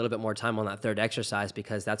spend a little bit more time on that 3rd exercise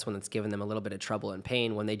because that's when it's given them a little bit of trouble and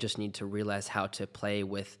pain, when they just need to realize how to play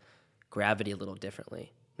with gravity a little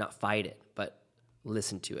differently. Not fight it, but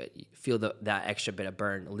listen to it. Feel that extra bit of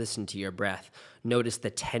burn. Listen to your breath. Notice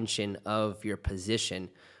the tension of your position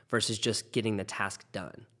versus just getting the task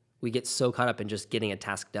done. We get so caught up in just getting a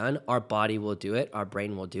task done. Our body will do it. Our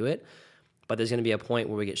brain will do it. But there's going to be a point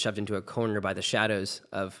where we get shoved into a corner by the shadows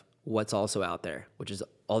of what's also out there, which is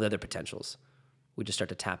all the other potentials. We just start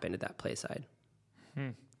to tap into that play side.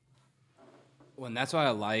 Well, and that's why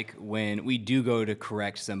I like when we do go to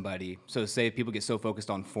correct somebody. So say if people get so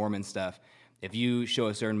focused on form and stuff, if you show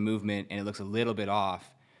a certain movement and it looks a little bit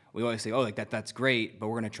off, we always say, oh, like that's great, but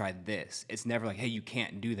we're going to try this. It's never like, hey, you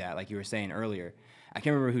can't do that, like you were saying earlier. I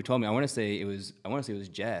can't remember who told me. I want to say it was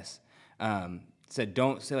Jess. Said,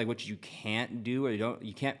 don't say like what you can't do, or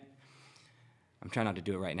you can't. I'm trying not to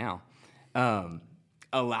do it right now.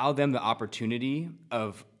 Allow them the opportunity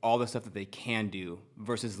of all the stuff that they can do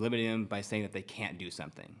versus limiting them by saying that they can't do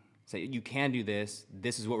something. Say, you can do this.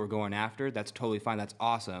 This is what we're going after. That's totally fine. That's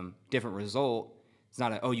awesome. Different result. It's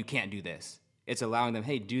not oh, you can't do this. It's allowing them,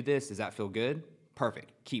 hey, do this. Does that feel good?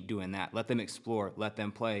 Perfect. Keep doing that. Let them explore. Let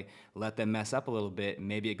them play. Let them mess up a little bit.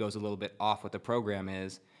 Maybe it goes a little bit off what the program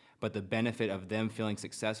is, but the benefit of them feeling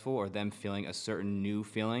successful or them feeling a certain new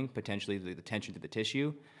feeling, potentially the tension to the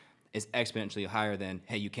tissue, is exponentially higher than,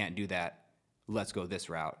 hey, you can't do that. Let's go this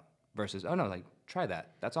route. Versus, oh, no, like, try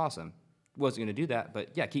that. That's awesome. Wasn't going to do that,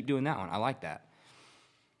 but yeah, keep doing that one. I like that.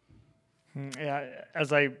 Yeah,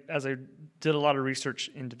 as I did a lot of research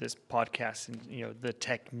into this podcast, and the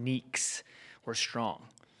techniques were strong.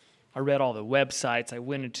 I read all the websites. I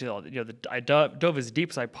went into all I dove as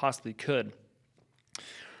deep as I possibly could.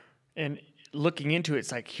 And looking into it,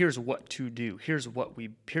 it's like, here's what to do. Here's what.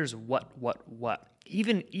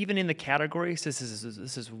 Even in the categories, this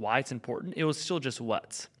is why it's important. It was still just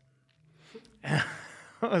what's.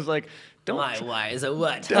 I was like, why is it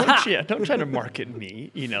what? don't try to market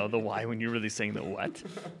me, the why when you're really saying the what.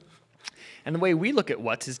 And the way we look at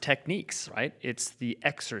what's is techniques, right? It's the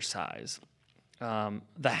exercise.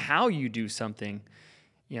 The how you do something,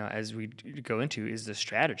 as we go into, is the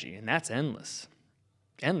strategy, and that's endless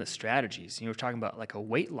strategies. We're talking about like a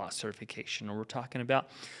weight loss certification, or we're talking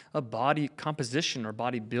about a body composition or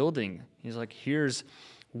body building. He's like, here's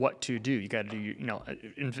what to do. You got to do,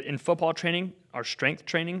 in football training, our strength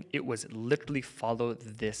training, it was literally follow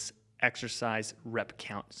this exercise rep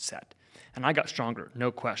count set. And I got stronger, no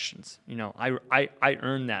questions. I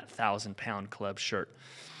earned that 1,000-pound club shirt.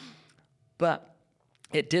 But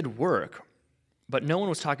it did work. But no one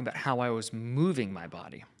was talking about how I was moving my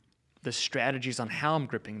body. The strategies on how I'm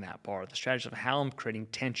gripping that bar, the strategies of how I'm creating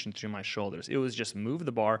tension through my shoulders. It was just move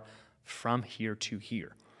the bar from here to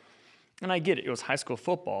here. And I get it. It was high school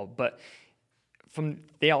football, but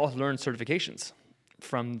they all learned certifications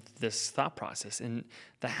from this thought process. And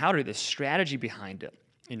the strategy behind it,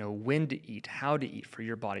 when to eat, how to eat for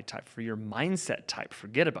your body type, for your mindset type.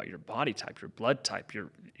 Forget about your body type, your blood type,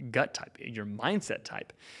 your gut type, your mindset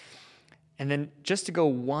type. And then just to go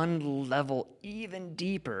one level even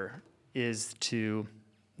deeper is to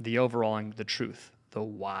the overall and the truth, the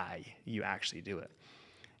why you actually do it.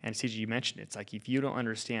 And CJ, you mentioned it. It's like, if you don't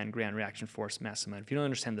understand grand reaction force mass amount, if you don't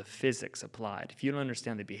understand the physics applied, if you don't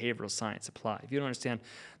understand the behavioral science applied, if you don't understand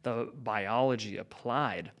the biology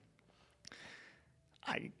applied,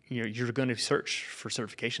 you're going to search for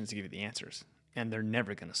certifications to give you the answers, and they're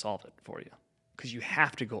never going to solve it for you, because you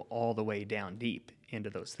have to go all the way down deep into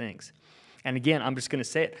those things. And again, I'm just going to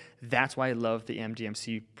say it. That's why I love the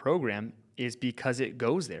MDMC program, is because it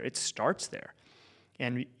goes there. It starts there.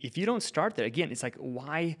 And if you don't start there, again, it's like,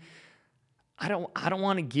 why? I don't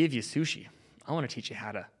want to give you sushi. I want to teach you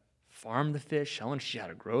how to farm the fish. I want to teach you how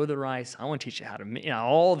to grow the rice. I want to teach you how to,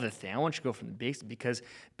 all the things. I want you to go from the basics, because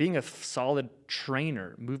being a solid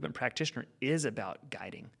trainer, movement practitioner, is about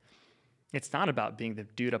guiding. It's not about being the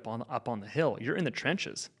dude up on the hill. You're in the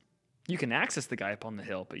trenches. You can access the guy up on the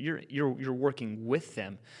hill, but you're working with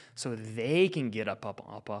them so they can get up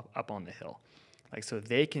on the hill, like so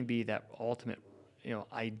they can be that ultimate,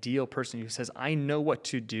 ideal person who says, I know what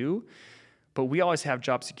to do. But we always have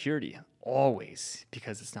job security, always,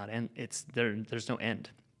 because it's not end. There's no end.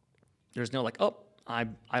 There's no like, oh, I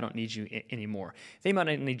don't need you anymore. They might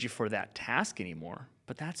not need you for that task anymore,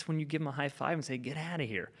 but that's when you give them a high five and say, get out of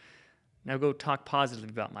here. Now go talk positively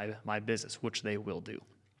about my business, which they will do.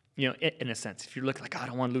 You know, in a sense, if you're looking like, "Oh, I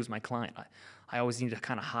don't want to lose my client, I always need to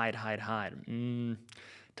kind of hide.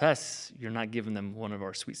 To us, you're not giving them one of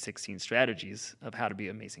our Sweet 16 strategies of how to be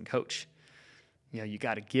an amazing coach. You know, you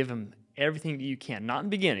got to give them everything that you can. Not in the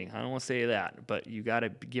beginning, I don't want to say that, but you got to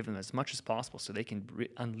give them as much as possible so they can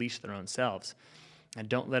unleash their own selves. And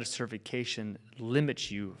don't let a certification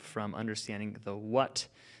limit you from understanding the what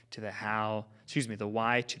to the how, the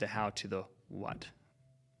why to the how to the what.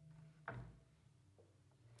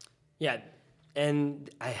 Yeah, and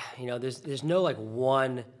there's no like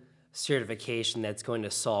one certification that's going to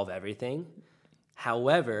solve everything.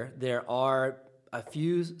 However, there are a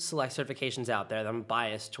few select certifications out there that I'm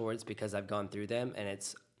biased towards because I've gone through them, and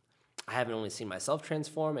I haven't only seen myself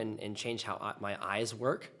transform and change how my eyes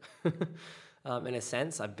work. In a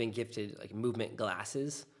sense, I've been gifted like movement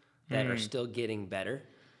glasses that are still getting better,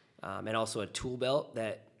 and also a tool belt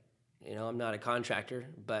that, I'm not a contractor,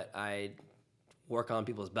 but I work on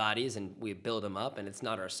people's bodies and we build them up, and it's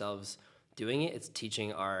not ourselves doing it. It's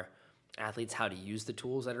teaching our athletes how to use the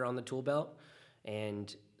tools that are on the tool belt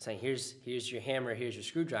and saying, here's your hammer, here's your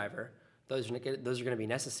screwdriver. Those are going to be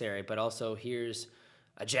necessary, but also here's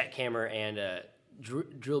a jackhammer and a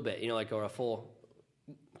drill bit, or a full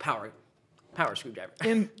power screwdriver.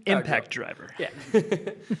 Impact driver. Yeah.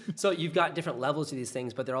 So you've got different levels to these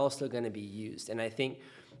things, but they're all still going to be used. And I think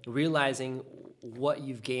realizing what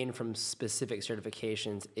you've gained from specific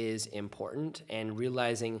certifications is important, and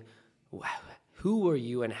realizing who were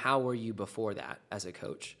you and how were you before that as a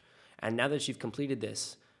coach. And now that you've completed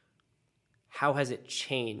this, how has it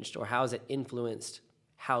changed or how has it influenced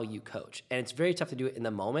how you coach? And it's very tough to do it in the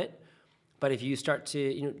moment, but if you start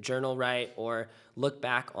to journal write or look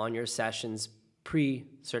back on your sessions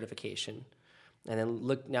pre-certification, and then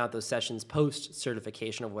look now at those sessions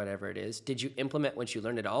post-certification of whatever it is, did you implement once you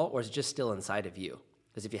learned it all, or is it just still inside of you?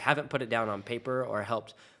 Because if you haven't put it down on paper or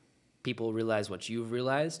helped people realize what you've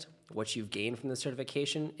realized, what you've gained from the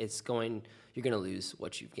certification, you're going to lose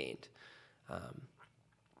what you've gained.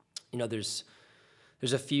 There's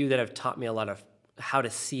a few that have taught me a lot of how to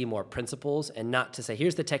see more principles, and not to say,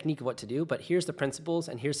 here's the technique of what to do, but here's the principles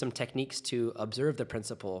and here's some techniques to observe the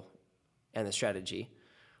principle and the strategy.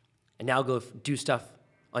 And now go do stuff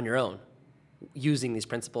on your own using these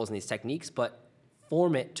principles and these techniques, but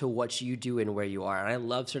form it to what you do and where you are. And I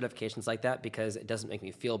love certifications like that because it doesn't make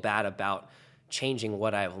me feel bad about changing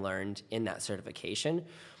what I've learned in that certification.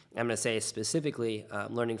 I'm going to say specifically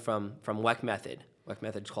learning from WEC Method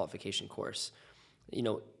qualification course.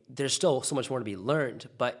 There's still so much more to be learned,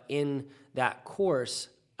 but in that course,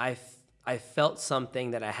 I felt something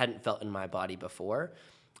that I hadn't felt in my body before.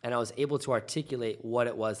 And I was able to articulate what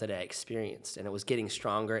it was that I experienced. And it was getting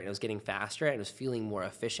stronger, and it was getting faster, and it was feeling more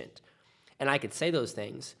efficient. And I could say those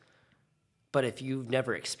things, but if you've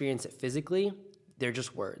never experienced it physically, they're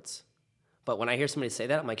just words. But when I hear somebody say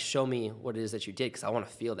that, I'm like, show me what it is that you did, because I want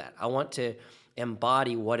to feel that. I want to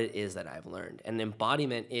embody what it is that I've learned. And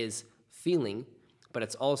embodiment is feeling, but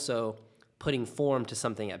it's also putting form to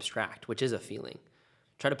something abstract, which is a feeling.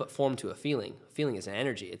 Try to put form to a feeling. Feeling is an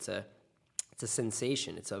energy. It's a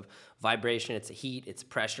sensation, it's a vibration, it's a heat, it's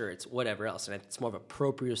pressure, it's whatever else. And it's more of a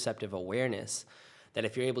proprioceptive awareness that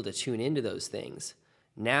if you're able to tune into those things,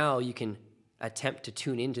 now you can attempt to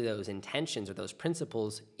tune into those intentions or those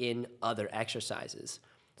principles in other exercises.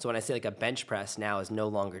 So when I say like a bench press now is no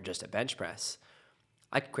longer just a bench press,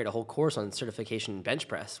 I could create a whole course on certification in bench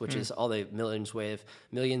press, which is all the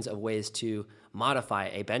millions of ways to modify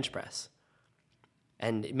a bench press.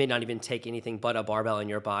 And it may not even take anything but a barbell in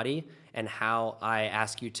your body, and how I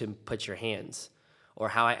ask you to put your hands, or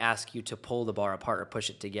how I ask you to pull the bar apart or push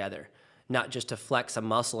it together. Not just to flex a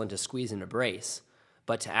muscle and to squeeze and to brace,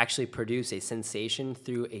 but to actually produce a sensation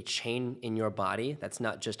through a chain in your body that's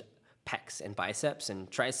not just pecs and biceps and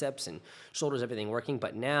triceps and shoulders, everything working,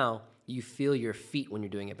 but now you feel your feet when you're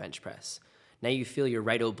doing a bench press. Now you feel your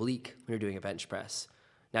right oblique when you're doing a bench press.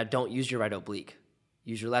 Now don't use your right oblique.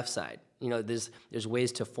 Use your left side. There's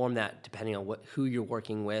ways to form that depending on who you're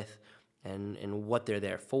working with and what they're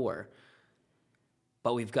there for.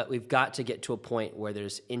 But we've got to get to a point where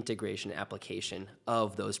there's integration and application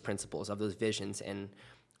of those principles, of those visions. And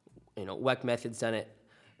WEC Method's done it.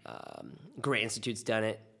 Gray Institute's done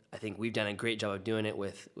it. I think we've done a great job of doing it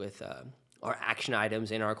with our action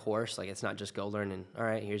items in our course. Like, it's not just go learn and all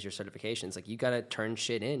right, here's your certifications. Like, you got to turn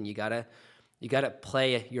shit in. You got to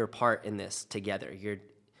play your part in this together.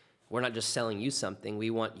 We're not just selling you something.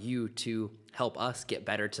 We want you to help us get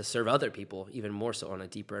better to serve other people even more so on a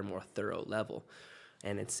deeper and more thorough level.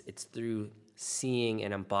 And it's through seeing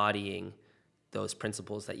and embodying those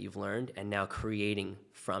principles that you've learned and now creating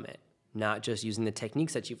from it. not just using the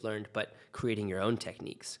techniques that you've learned, but creating your own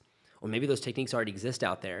techniques. Or maybe those techniques already exist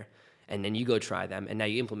out there, and then you go try them, and now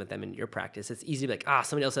you implement them in your practice. It's easy to be like,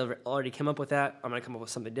 somebody else already came up with that. I'm going to come up with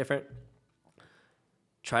something different.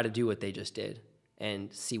 Try to do what they just did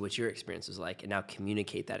and see what your experience was like, and now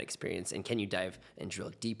communicate that experience. And can you dive and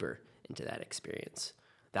drill deeper into that experience?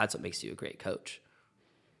 That's what makes you a great coach.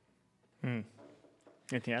 Anything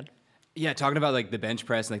to add? Yeah, talking about like the bench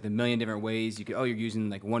press, like the million different ways you could, you're using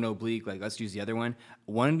like one oblique, like let's use the other one.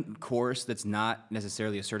 One course that's not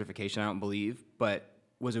necessarily a certification, I don't believe, but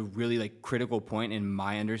was a really like critical point in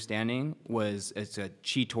my understanding it's a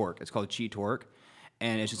Chi Torque. It's called Chi Torque.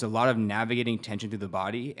 And it's just a lot of navigating tension through the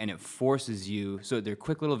body, and it forces you. So they're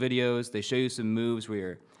quick little videos. They show you some moves where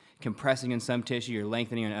you're compressing in some tissue, you're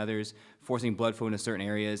lengthening on others, forcing blood flow into certain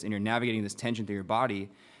areas, and you're navigating this tension through your body.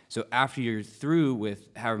 So after you're through with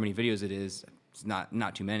however many videos it is, it's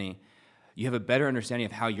not too many, you have a better understanding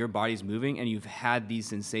of how your body's moving, and you've had these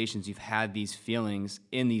sensations, you've had these feelings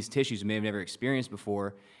in these tissues you may have never experienced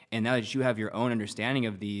before. And now that you have your own understanding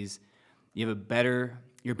of these, you're better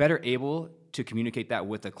able to communicate that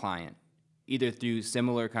with the client, either through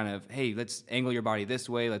similar kind of, hey, let's angle your body this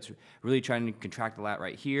way, let's really try and contract the lat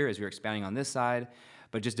right here as we're expanding on this side,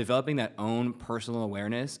 but just developing that own personal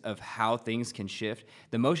awareness of how things can shift.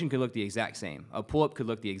 The motion could look the exact same. A pull-up could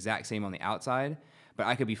look the exact same on the outside, but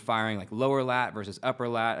I could be firing like lower lat versus upper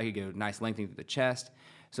lat. I could go nice lengthening through the chest.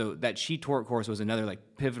 So that Chi Torque course was another like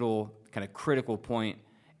pivotal kind of critical point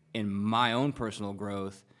in my own personal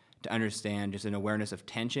growth to understand just an awareness of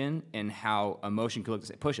tension and how emotion could look.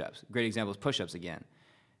 Say push-ups. Great example is push-ups again.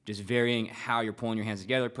 Just varying how you're pulling your hands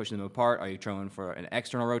together, pushing them apart. Are you throwing for an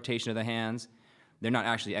external rotation of the hands? They're not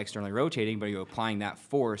actually externally rotating, but you're applying that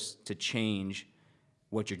force to change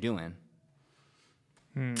what you're doing.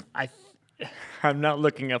 I'm not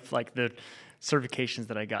looking up like the certifications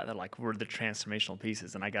that I got that like were the transformational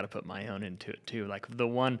pieces, and I got to put my own into it too. Like the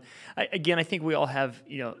one, I think we all have,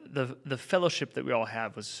 the fellowship that we all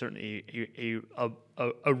have was certainly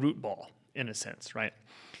a root ball in a sense, right?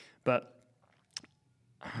 But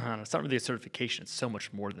it's not really a certification. It's so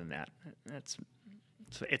much more than that.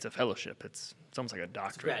 It's a fellowship. It's almost like a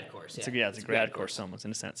doctorate. It's a grad course. It's a grad course almost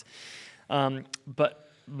in a sense. But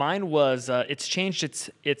mine was it's changed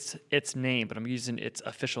its name, but I'm using its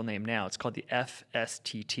official name now. It's called the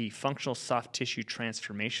FSTT, Functional Soft Tissue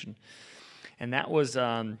Transformation, and that was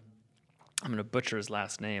I'm going to butcher his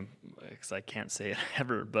last name because I can't say it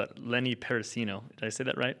ever. But Lenny Parasino. Did I say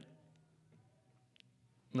that right?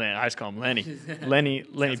 I just call him Lenny. Lenny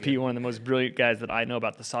P, one of the most brilliant guys that I know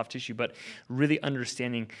about the soft tissue, but really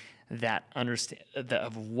understanding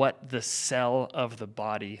of what the cell of the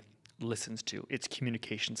body listens to, its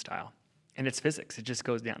communication style, and its physics. It just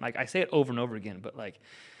goes down. Like I say it over and over again, but like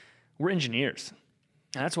we're engineers,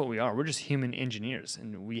 and that's what we are. We're just human engineers,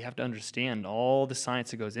 and we have to understand all the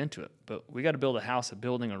science that goes into it. But we got to build a house, a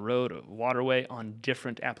building, a road, a waterway on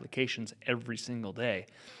different applications every single day.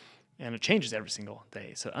 And it changes every single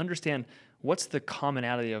day. So understand what's the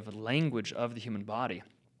commonality of language of the human body,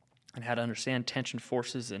 and how to understand tension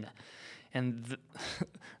forces and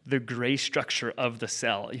the gray structure of the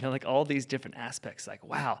cell. Like all these different aspects. Like,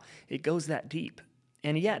 wow, it goes that deep.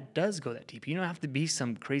 And yeah, it does go that deep. You don't have to be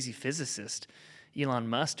some crazy physicist, Elon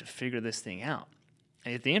Musk, to figure this thing out.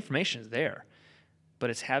 The information is there. But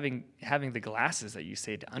it's having the glasses that you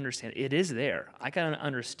say to understand it is there. I got to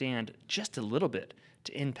understand just a little bit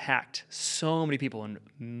to impact so many people in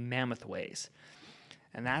mammoth ways.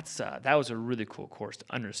 And that was a really cool course to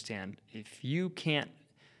understand. If you can't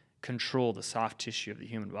control the soft tissue of the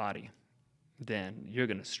human body, then you're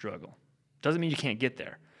going to struggle. Doesn't mean you can't get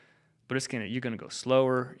there, but you're going to go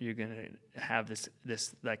slower. You're going to have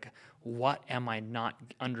this like, what am I not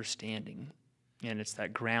understanding? And it's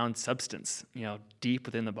that ground substance, deep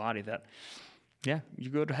within the body that, yeah, you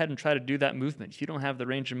go ahead and try to do that movement. If you don't have the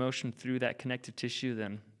range of motion through that connective tissue,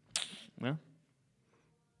 then, well,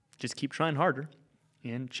 just keep trying harder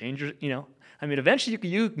and change your, eventually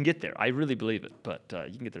you can get there. I really believe it, but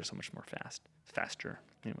you can get there so much more faster.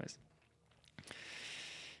 Anyways,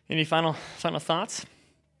 any final thoughts?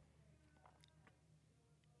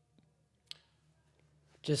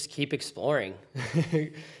 Just keep exploring.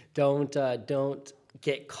 Don't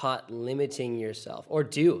get caught limiting yourself, or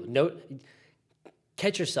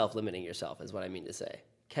catch yourself limiting yourself is what I mean to say.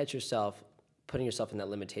 Catch yourself putting yourself in that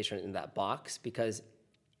limitation, in that box, because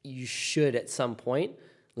you should at some point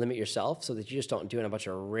limit yourself so that you just don't do a bunch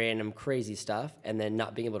of random crazy stuff and then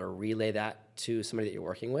not being able to relay that to somebody that you're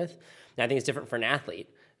working with. And I think it's different for an athlete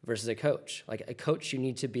versus a coach. Like a coach, you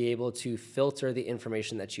need to be able to filter the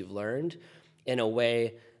information that you've learned in a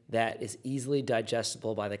way that is easily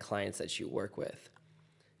digestible by the clients that you work with.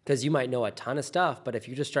 Because you might know a ton of stuff, but if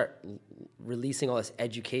you just start releasing all this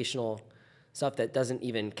educational stuff that doesn't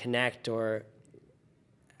even connect or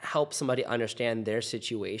help somebody understand their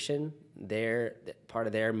situation, their part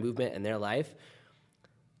of their movement and their life,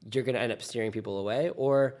 you're going to end up steering people away.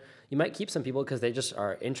 Or you might keep some people because they just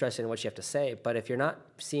are interested in what you have to say. But if you're not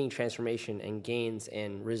seeing transformation and gains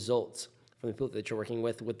and results from the people that you're working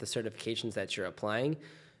with the certifications that you're applying,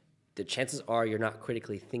 the chances are you're not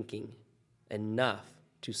critically thinking enough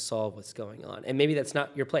to solve what's going on. And maybe that's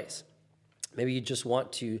not your place. Maybe you just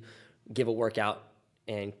want to give a workout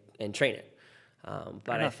and train it.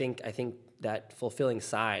 But I think that fulfilling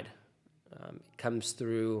side comes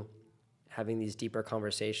through having these deeper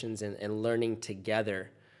conversations and learning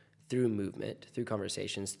together through movement, through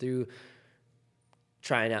conversations, through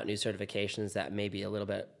trying out new certifications that may be a little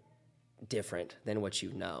bit different than what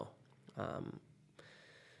you know.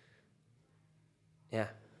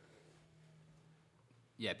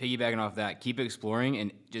 Yeah, piggybacking off that, keep exploring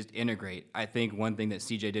and just integrate. I think one thing that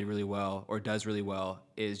CJ did really well, or does really well,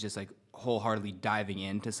 is just like wholeheartedly diving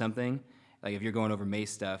into something. Like if you're going over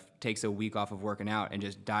MACE stuff, takes a week off of working out and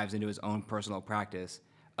just dives into his own personal practice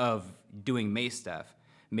of doing MACE stuff.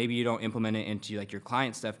 Maybe you don't implement it into like your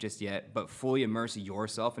client stuff just yet, but fully immerse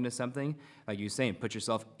yourself into something. Like you were saying, put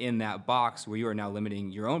yourself in that box where you are now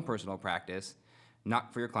limiting your own personal practice,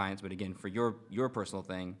 not for your clients, but again, for your personal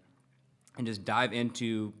thing. And just dive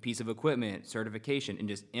into piece of equipment, certification, and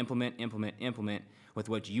just implement with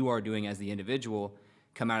what you are doing as the individual.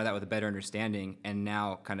 Come out of that with a better understanding, and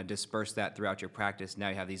now kind of disperse that throughout your practice. Now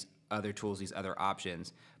you have these other tools, these other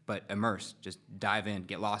options, but immerse, just dive in,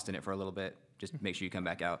 get lost in it for a little bit. Just make sure you come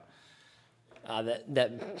back out.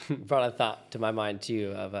 That brought a thought to my mind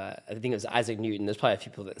too of, I think it was Isaac Newton. There's probably a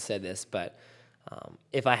few people that said this, but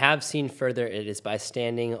if I have seen further, it is by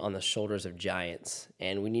standing on the shoulders of giants,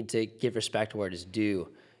 and we need to give respect where it is due.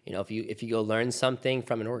 You know, if you go learn something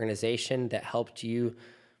from an organization that helped you,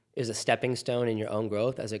 is a stepping stone in your own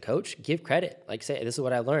growth as a coach, give credit. Like say, this is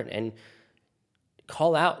what I learned, and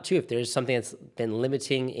call out too if there's something that's been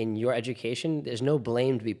limiting in your education. There's no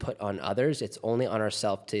blame to be put on others. It's only on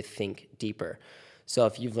ourselves to think deeper. So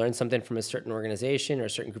if you've learned something from a certain organization or a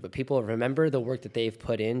certain group of people, remember the work that they've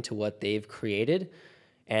put into what they've created.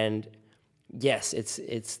 And yes,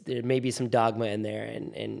 it's there may be some dogma in there,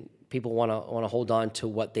 and people want to hold on to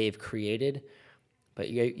what they've created. But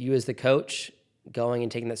you as the coach going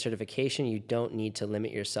and taking that certification, you don't need to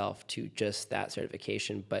limit yourself to just that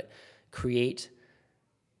certification, but create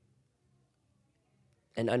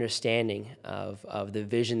an understanding of the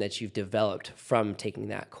vision that you've developed from taking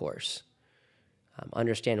that course.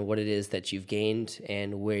 Understand what it is that you've gained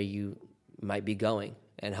and where you might be going,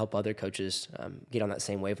 and help other coaches get on that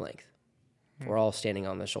same wavelength. We're all standing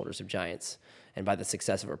on the shoulders of giants and by the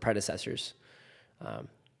success of our predecessors. So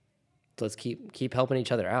let's keep helping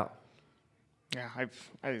each other out. Yeah,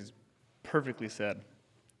 I perfectly said.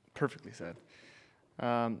 Perfectly said.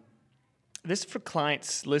 This is for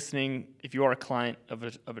clients listening. If you are a client of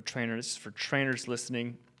a trainer, this is for trainers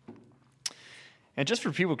listening. And just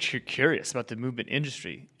for people curious about the movement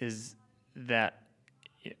industry, is that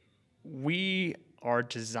we are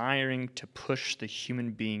desiring to push the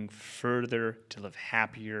human being further, to live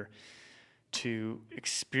happier, to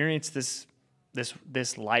experience this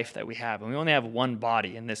life that we have. And we only have one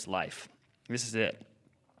body in this life. This is it.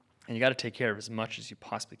 And you got to take care of as much as you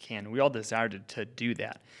possibly can. And we all desire to do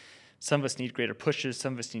that. Some of us need greater pushes.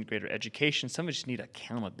 Some of us need greater education. Some of us need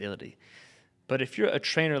accountability. But if you're a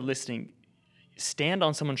trainer listening, stand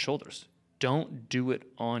on someone's shoulders. Don't do it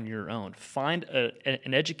on your own. Find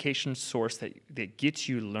an education source that gets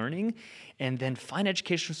you learning, and then find an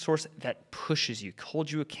education source that pushes you,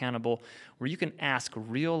 holds you accountable, where you can ask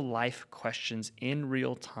real life questions in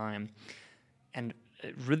real time, and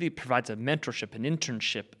it really provides a mentorship, an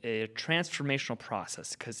internship, a transformational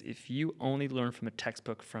process. Because if you only learn from a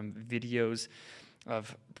textbook, from videos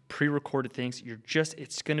of pre-recorded things,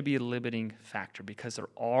 it's going to be a limiting factor, because there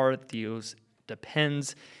are those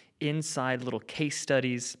depends inside little case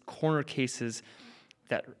studies, corner cases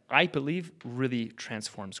that I believe really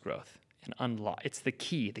transforms growth and unlock. It's the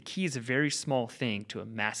key. The key is a very small thing to a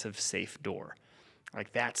massive safe door.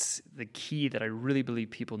 Like that's the key that I really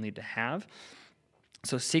believe people need to have.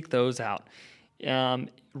 So seek those out.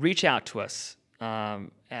 Reach out to us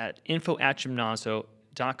at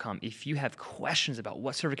info@gymnazo.com if you have questions about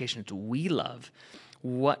what certifications we love,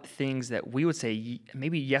 what things that we would say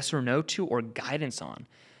maybe yes or no to, or guidance on.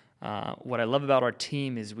 What I love about our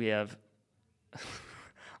team is we have,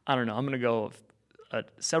 I don't know, I'm going to go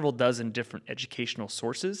several dozen different educational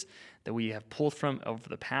sources that we have pulled from over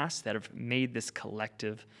the past that have made this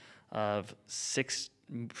collective of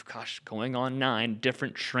going on 9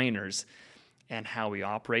 different trainers, and how we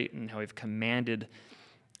operate and how we've commanded.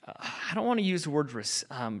 I don't want to use the word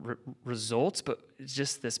results, but it's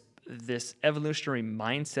just this evolutionary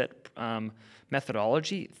mindset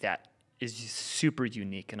methodology that is super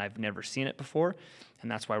unique, and I've never seen it before, and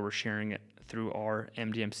that's why we're sharing it through our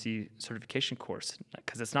MDMC certification course,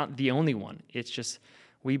 because it's not the only one. It's just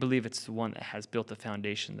we believe it's the one that has built the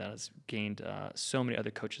foundation that has gained so many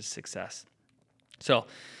other coaches' success. So,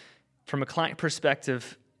 from a client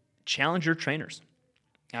perspective, challenge your trainers.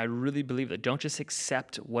 I really believe that. Don't just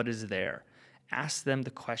accept what is there. Ask them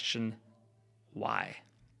the question, why?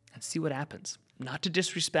 And see what happens. Not to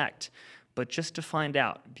disrespect, but just to find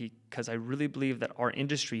out, because I really believe that our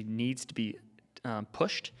industry needs to be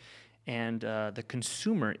pushed, and the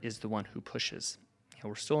consumer is the one who pushes.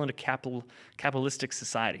 We're still in a capitalistic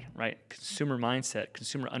society, right? Consumer mindset,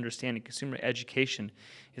 consumer understanding, consumer education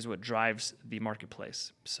is what drives the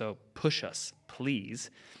marketplace. So push us, please,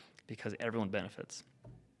 because everyone benefits.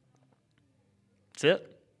 That's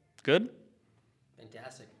it? Good?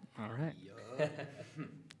 Fantastic. All right.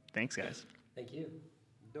 Thanks, guys. Thank you.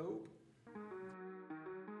 Dope.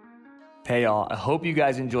 Hey y'all, I hope you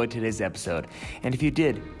guys enjoyed today's episode. And if you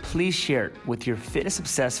did, please share it with your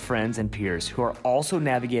fitness-obsessed friends and peers who are also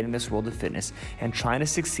navigating this world of fitness and trying to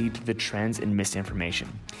succeed through the trends and misinformation.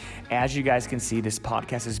 As you guys can see, this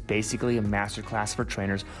podcast is basically a masterclass for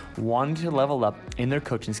trainers wanting to level up in their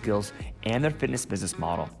coaching skills and their fitness business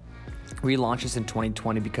model. We launched this in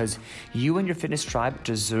 2020 because you and your fitness tribe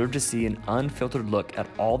deserve to see an unfiltered look at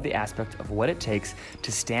all the aspects of what it takes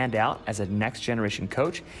to stand out as a next generation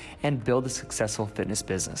coach and build a successful fitness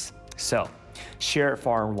business. So, share it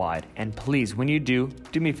far and wide. And please, when you do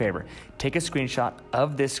me a favor, take a screenshot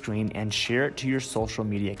of this screen and share it to your social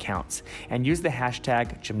media accounts. And use the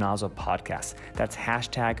hashtag Gymnazo Podcast. That's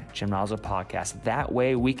hashtag Gymnazo Podcast. That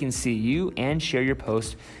way we can see you and share your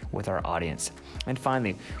post with our audience. And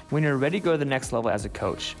finally, when you're ready to go to the next level as a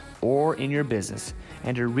coach or in your business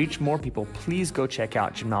and to reach more people, please go check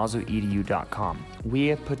out gymnazoedu.com. We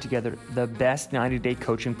have put together the best 90-day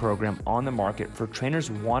coaching program on the market for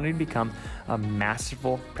trainers wanting to become a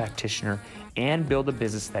masterful practitioner and build a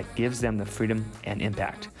business that gives them the freedom and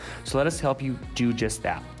impact. So let us help you do just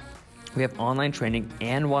that. We have online training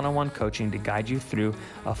and one-on-one coaching to guide you through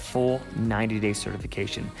a full 90-day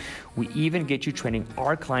certification. We even get you training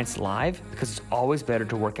our clients live because it's always better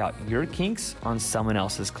to work out your kinks on someone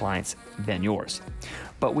else's clients than yours.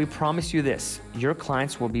 But we promise you this, your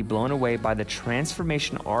clients will be blown away by the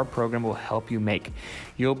transformation our program will help you make.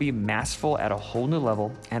 You'll be masterful at a whole new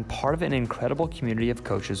level and part of an incredible community of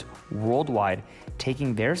coaches worldwide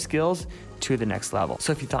taking their skills to the next level.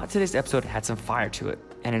 So if you thought today's episode had some fire to it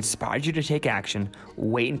and inspired you to take action,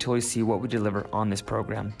 wait until you see what we deliver on this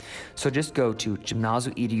program. So just go to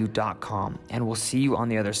gymnazoedu.com and we'll see you on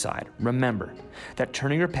the other side. Remember that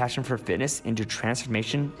turning your passion for fitness into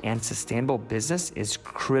transformation and sustainable business is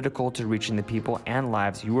critical to reaching the people and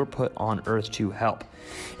lives you were put on earth to help.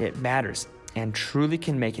 It matters and truly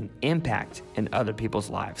can make an impact in other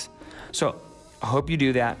people's lives. So I hope you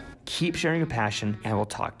do that. Keep sharing your passion and we'll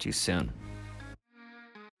talk to you soon.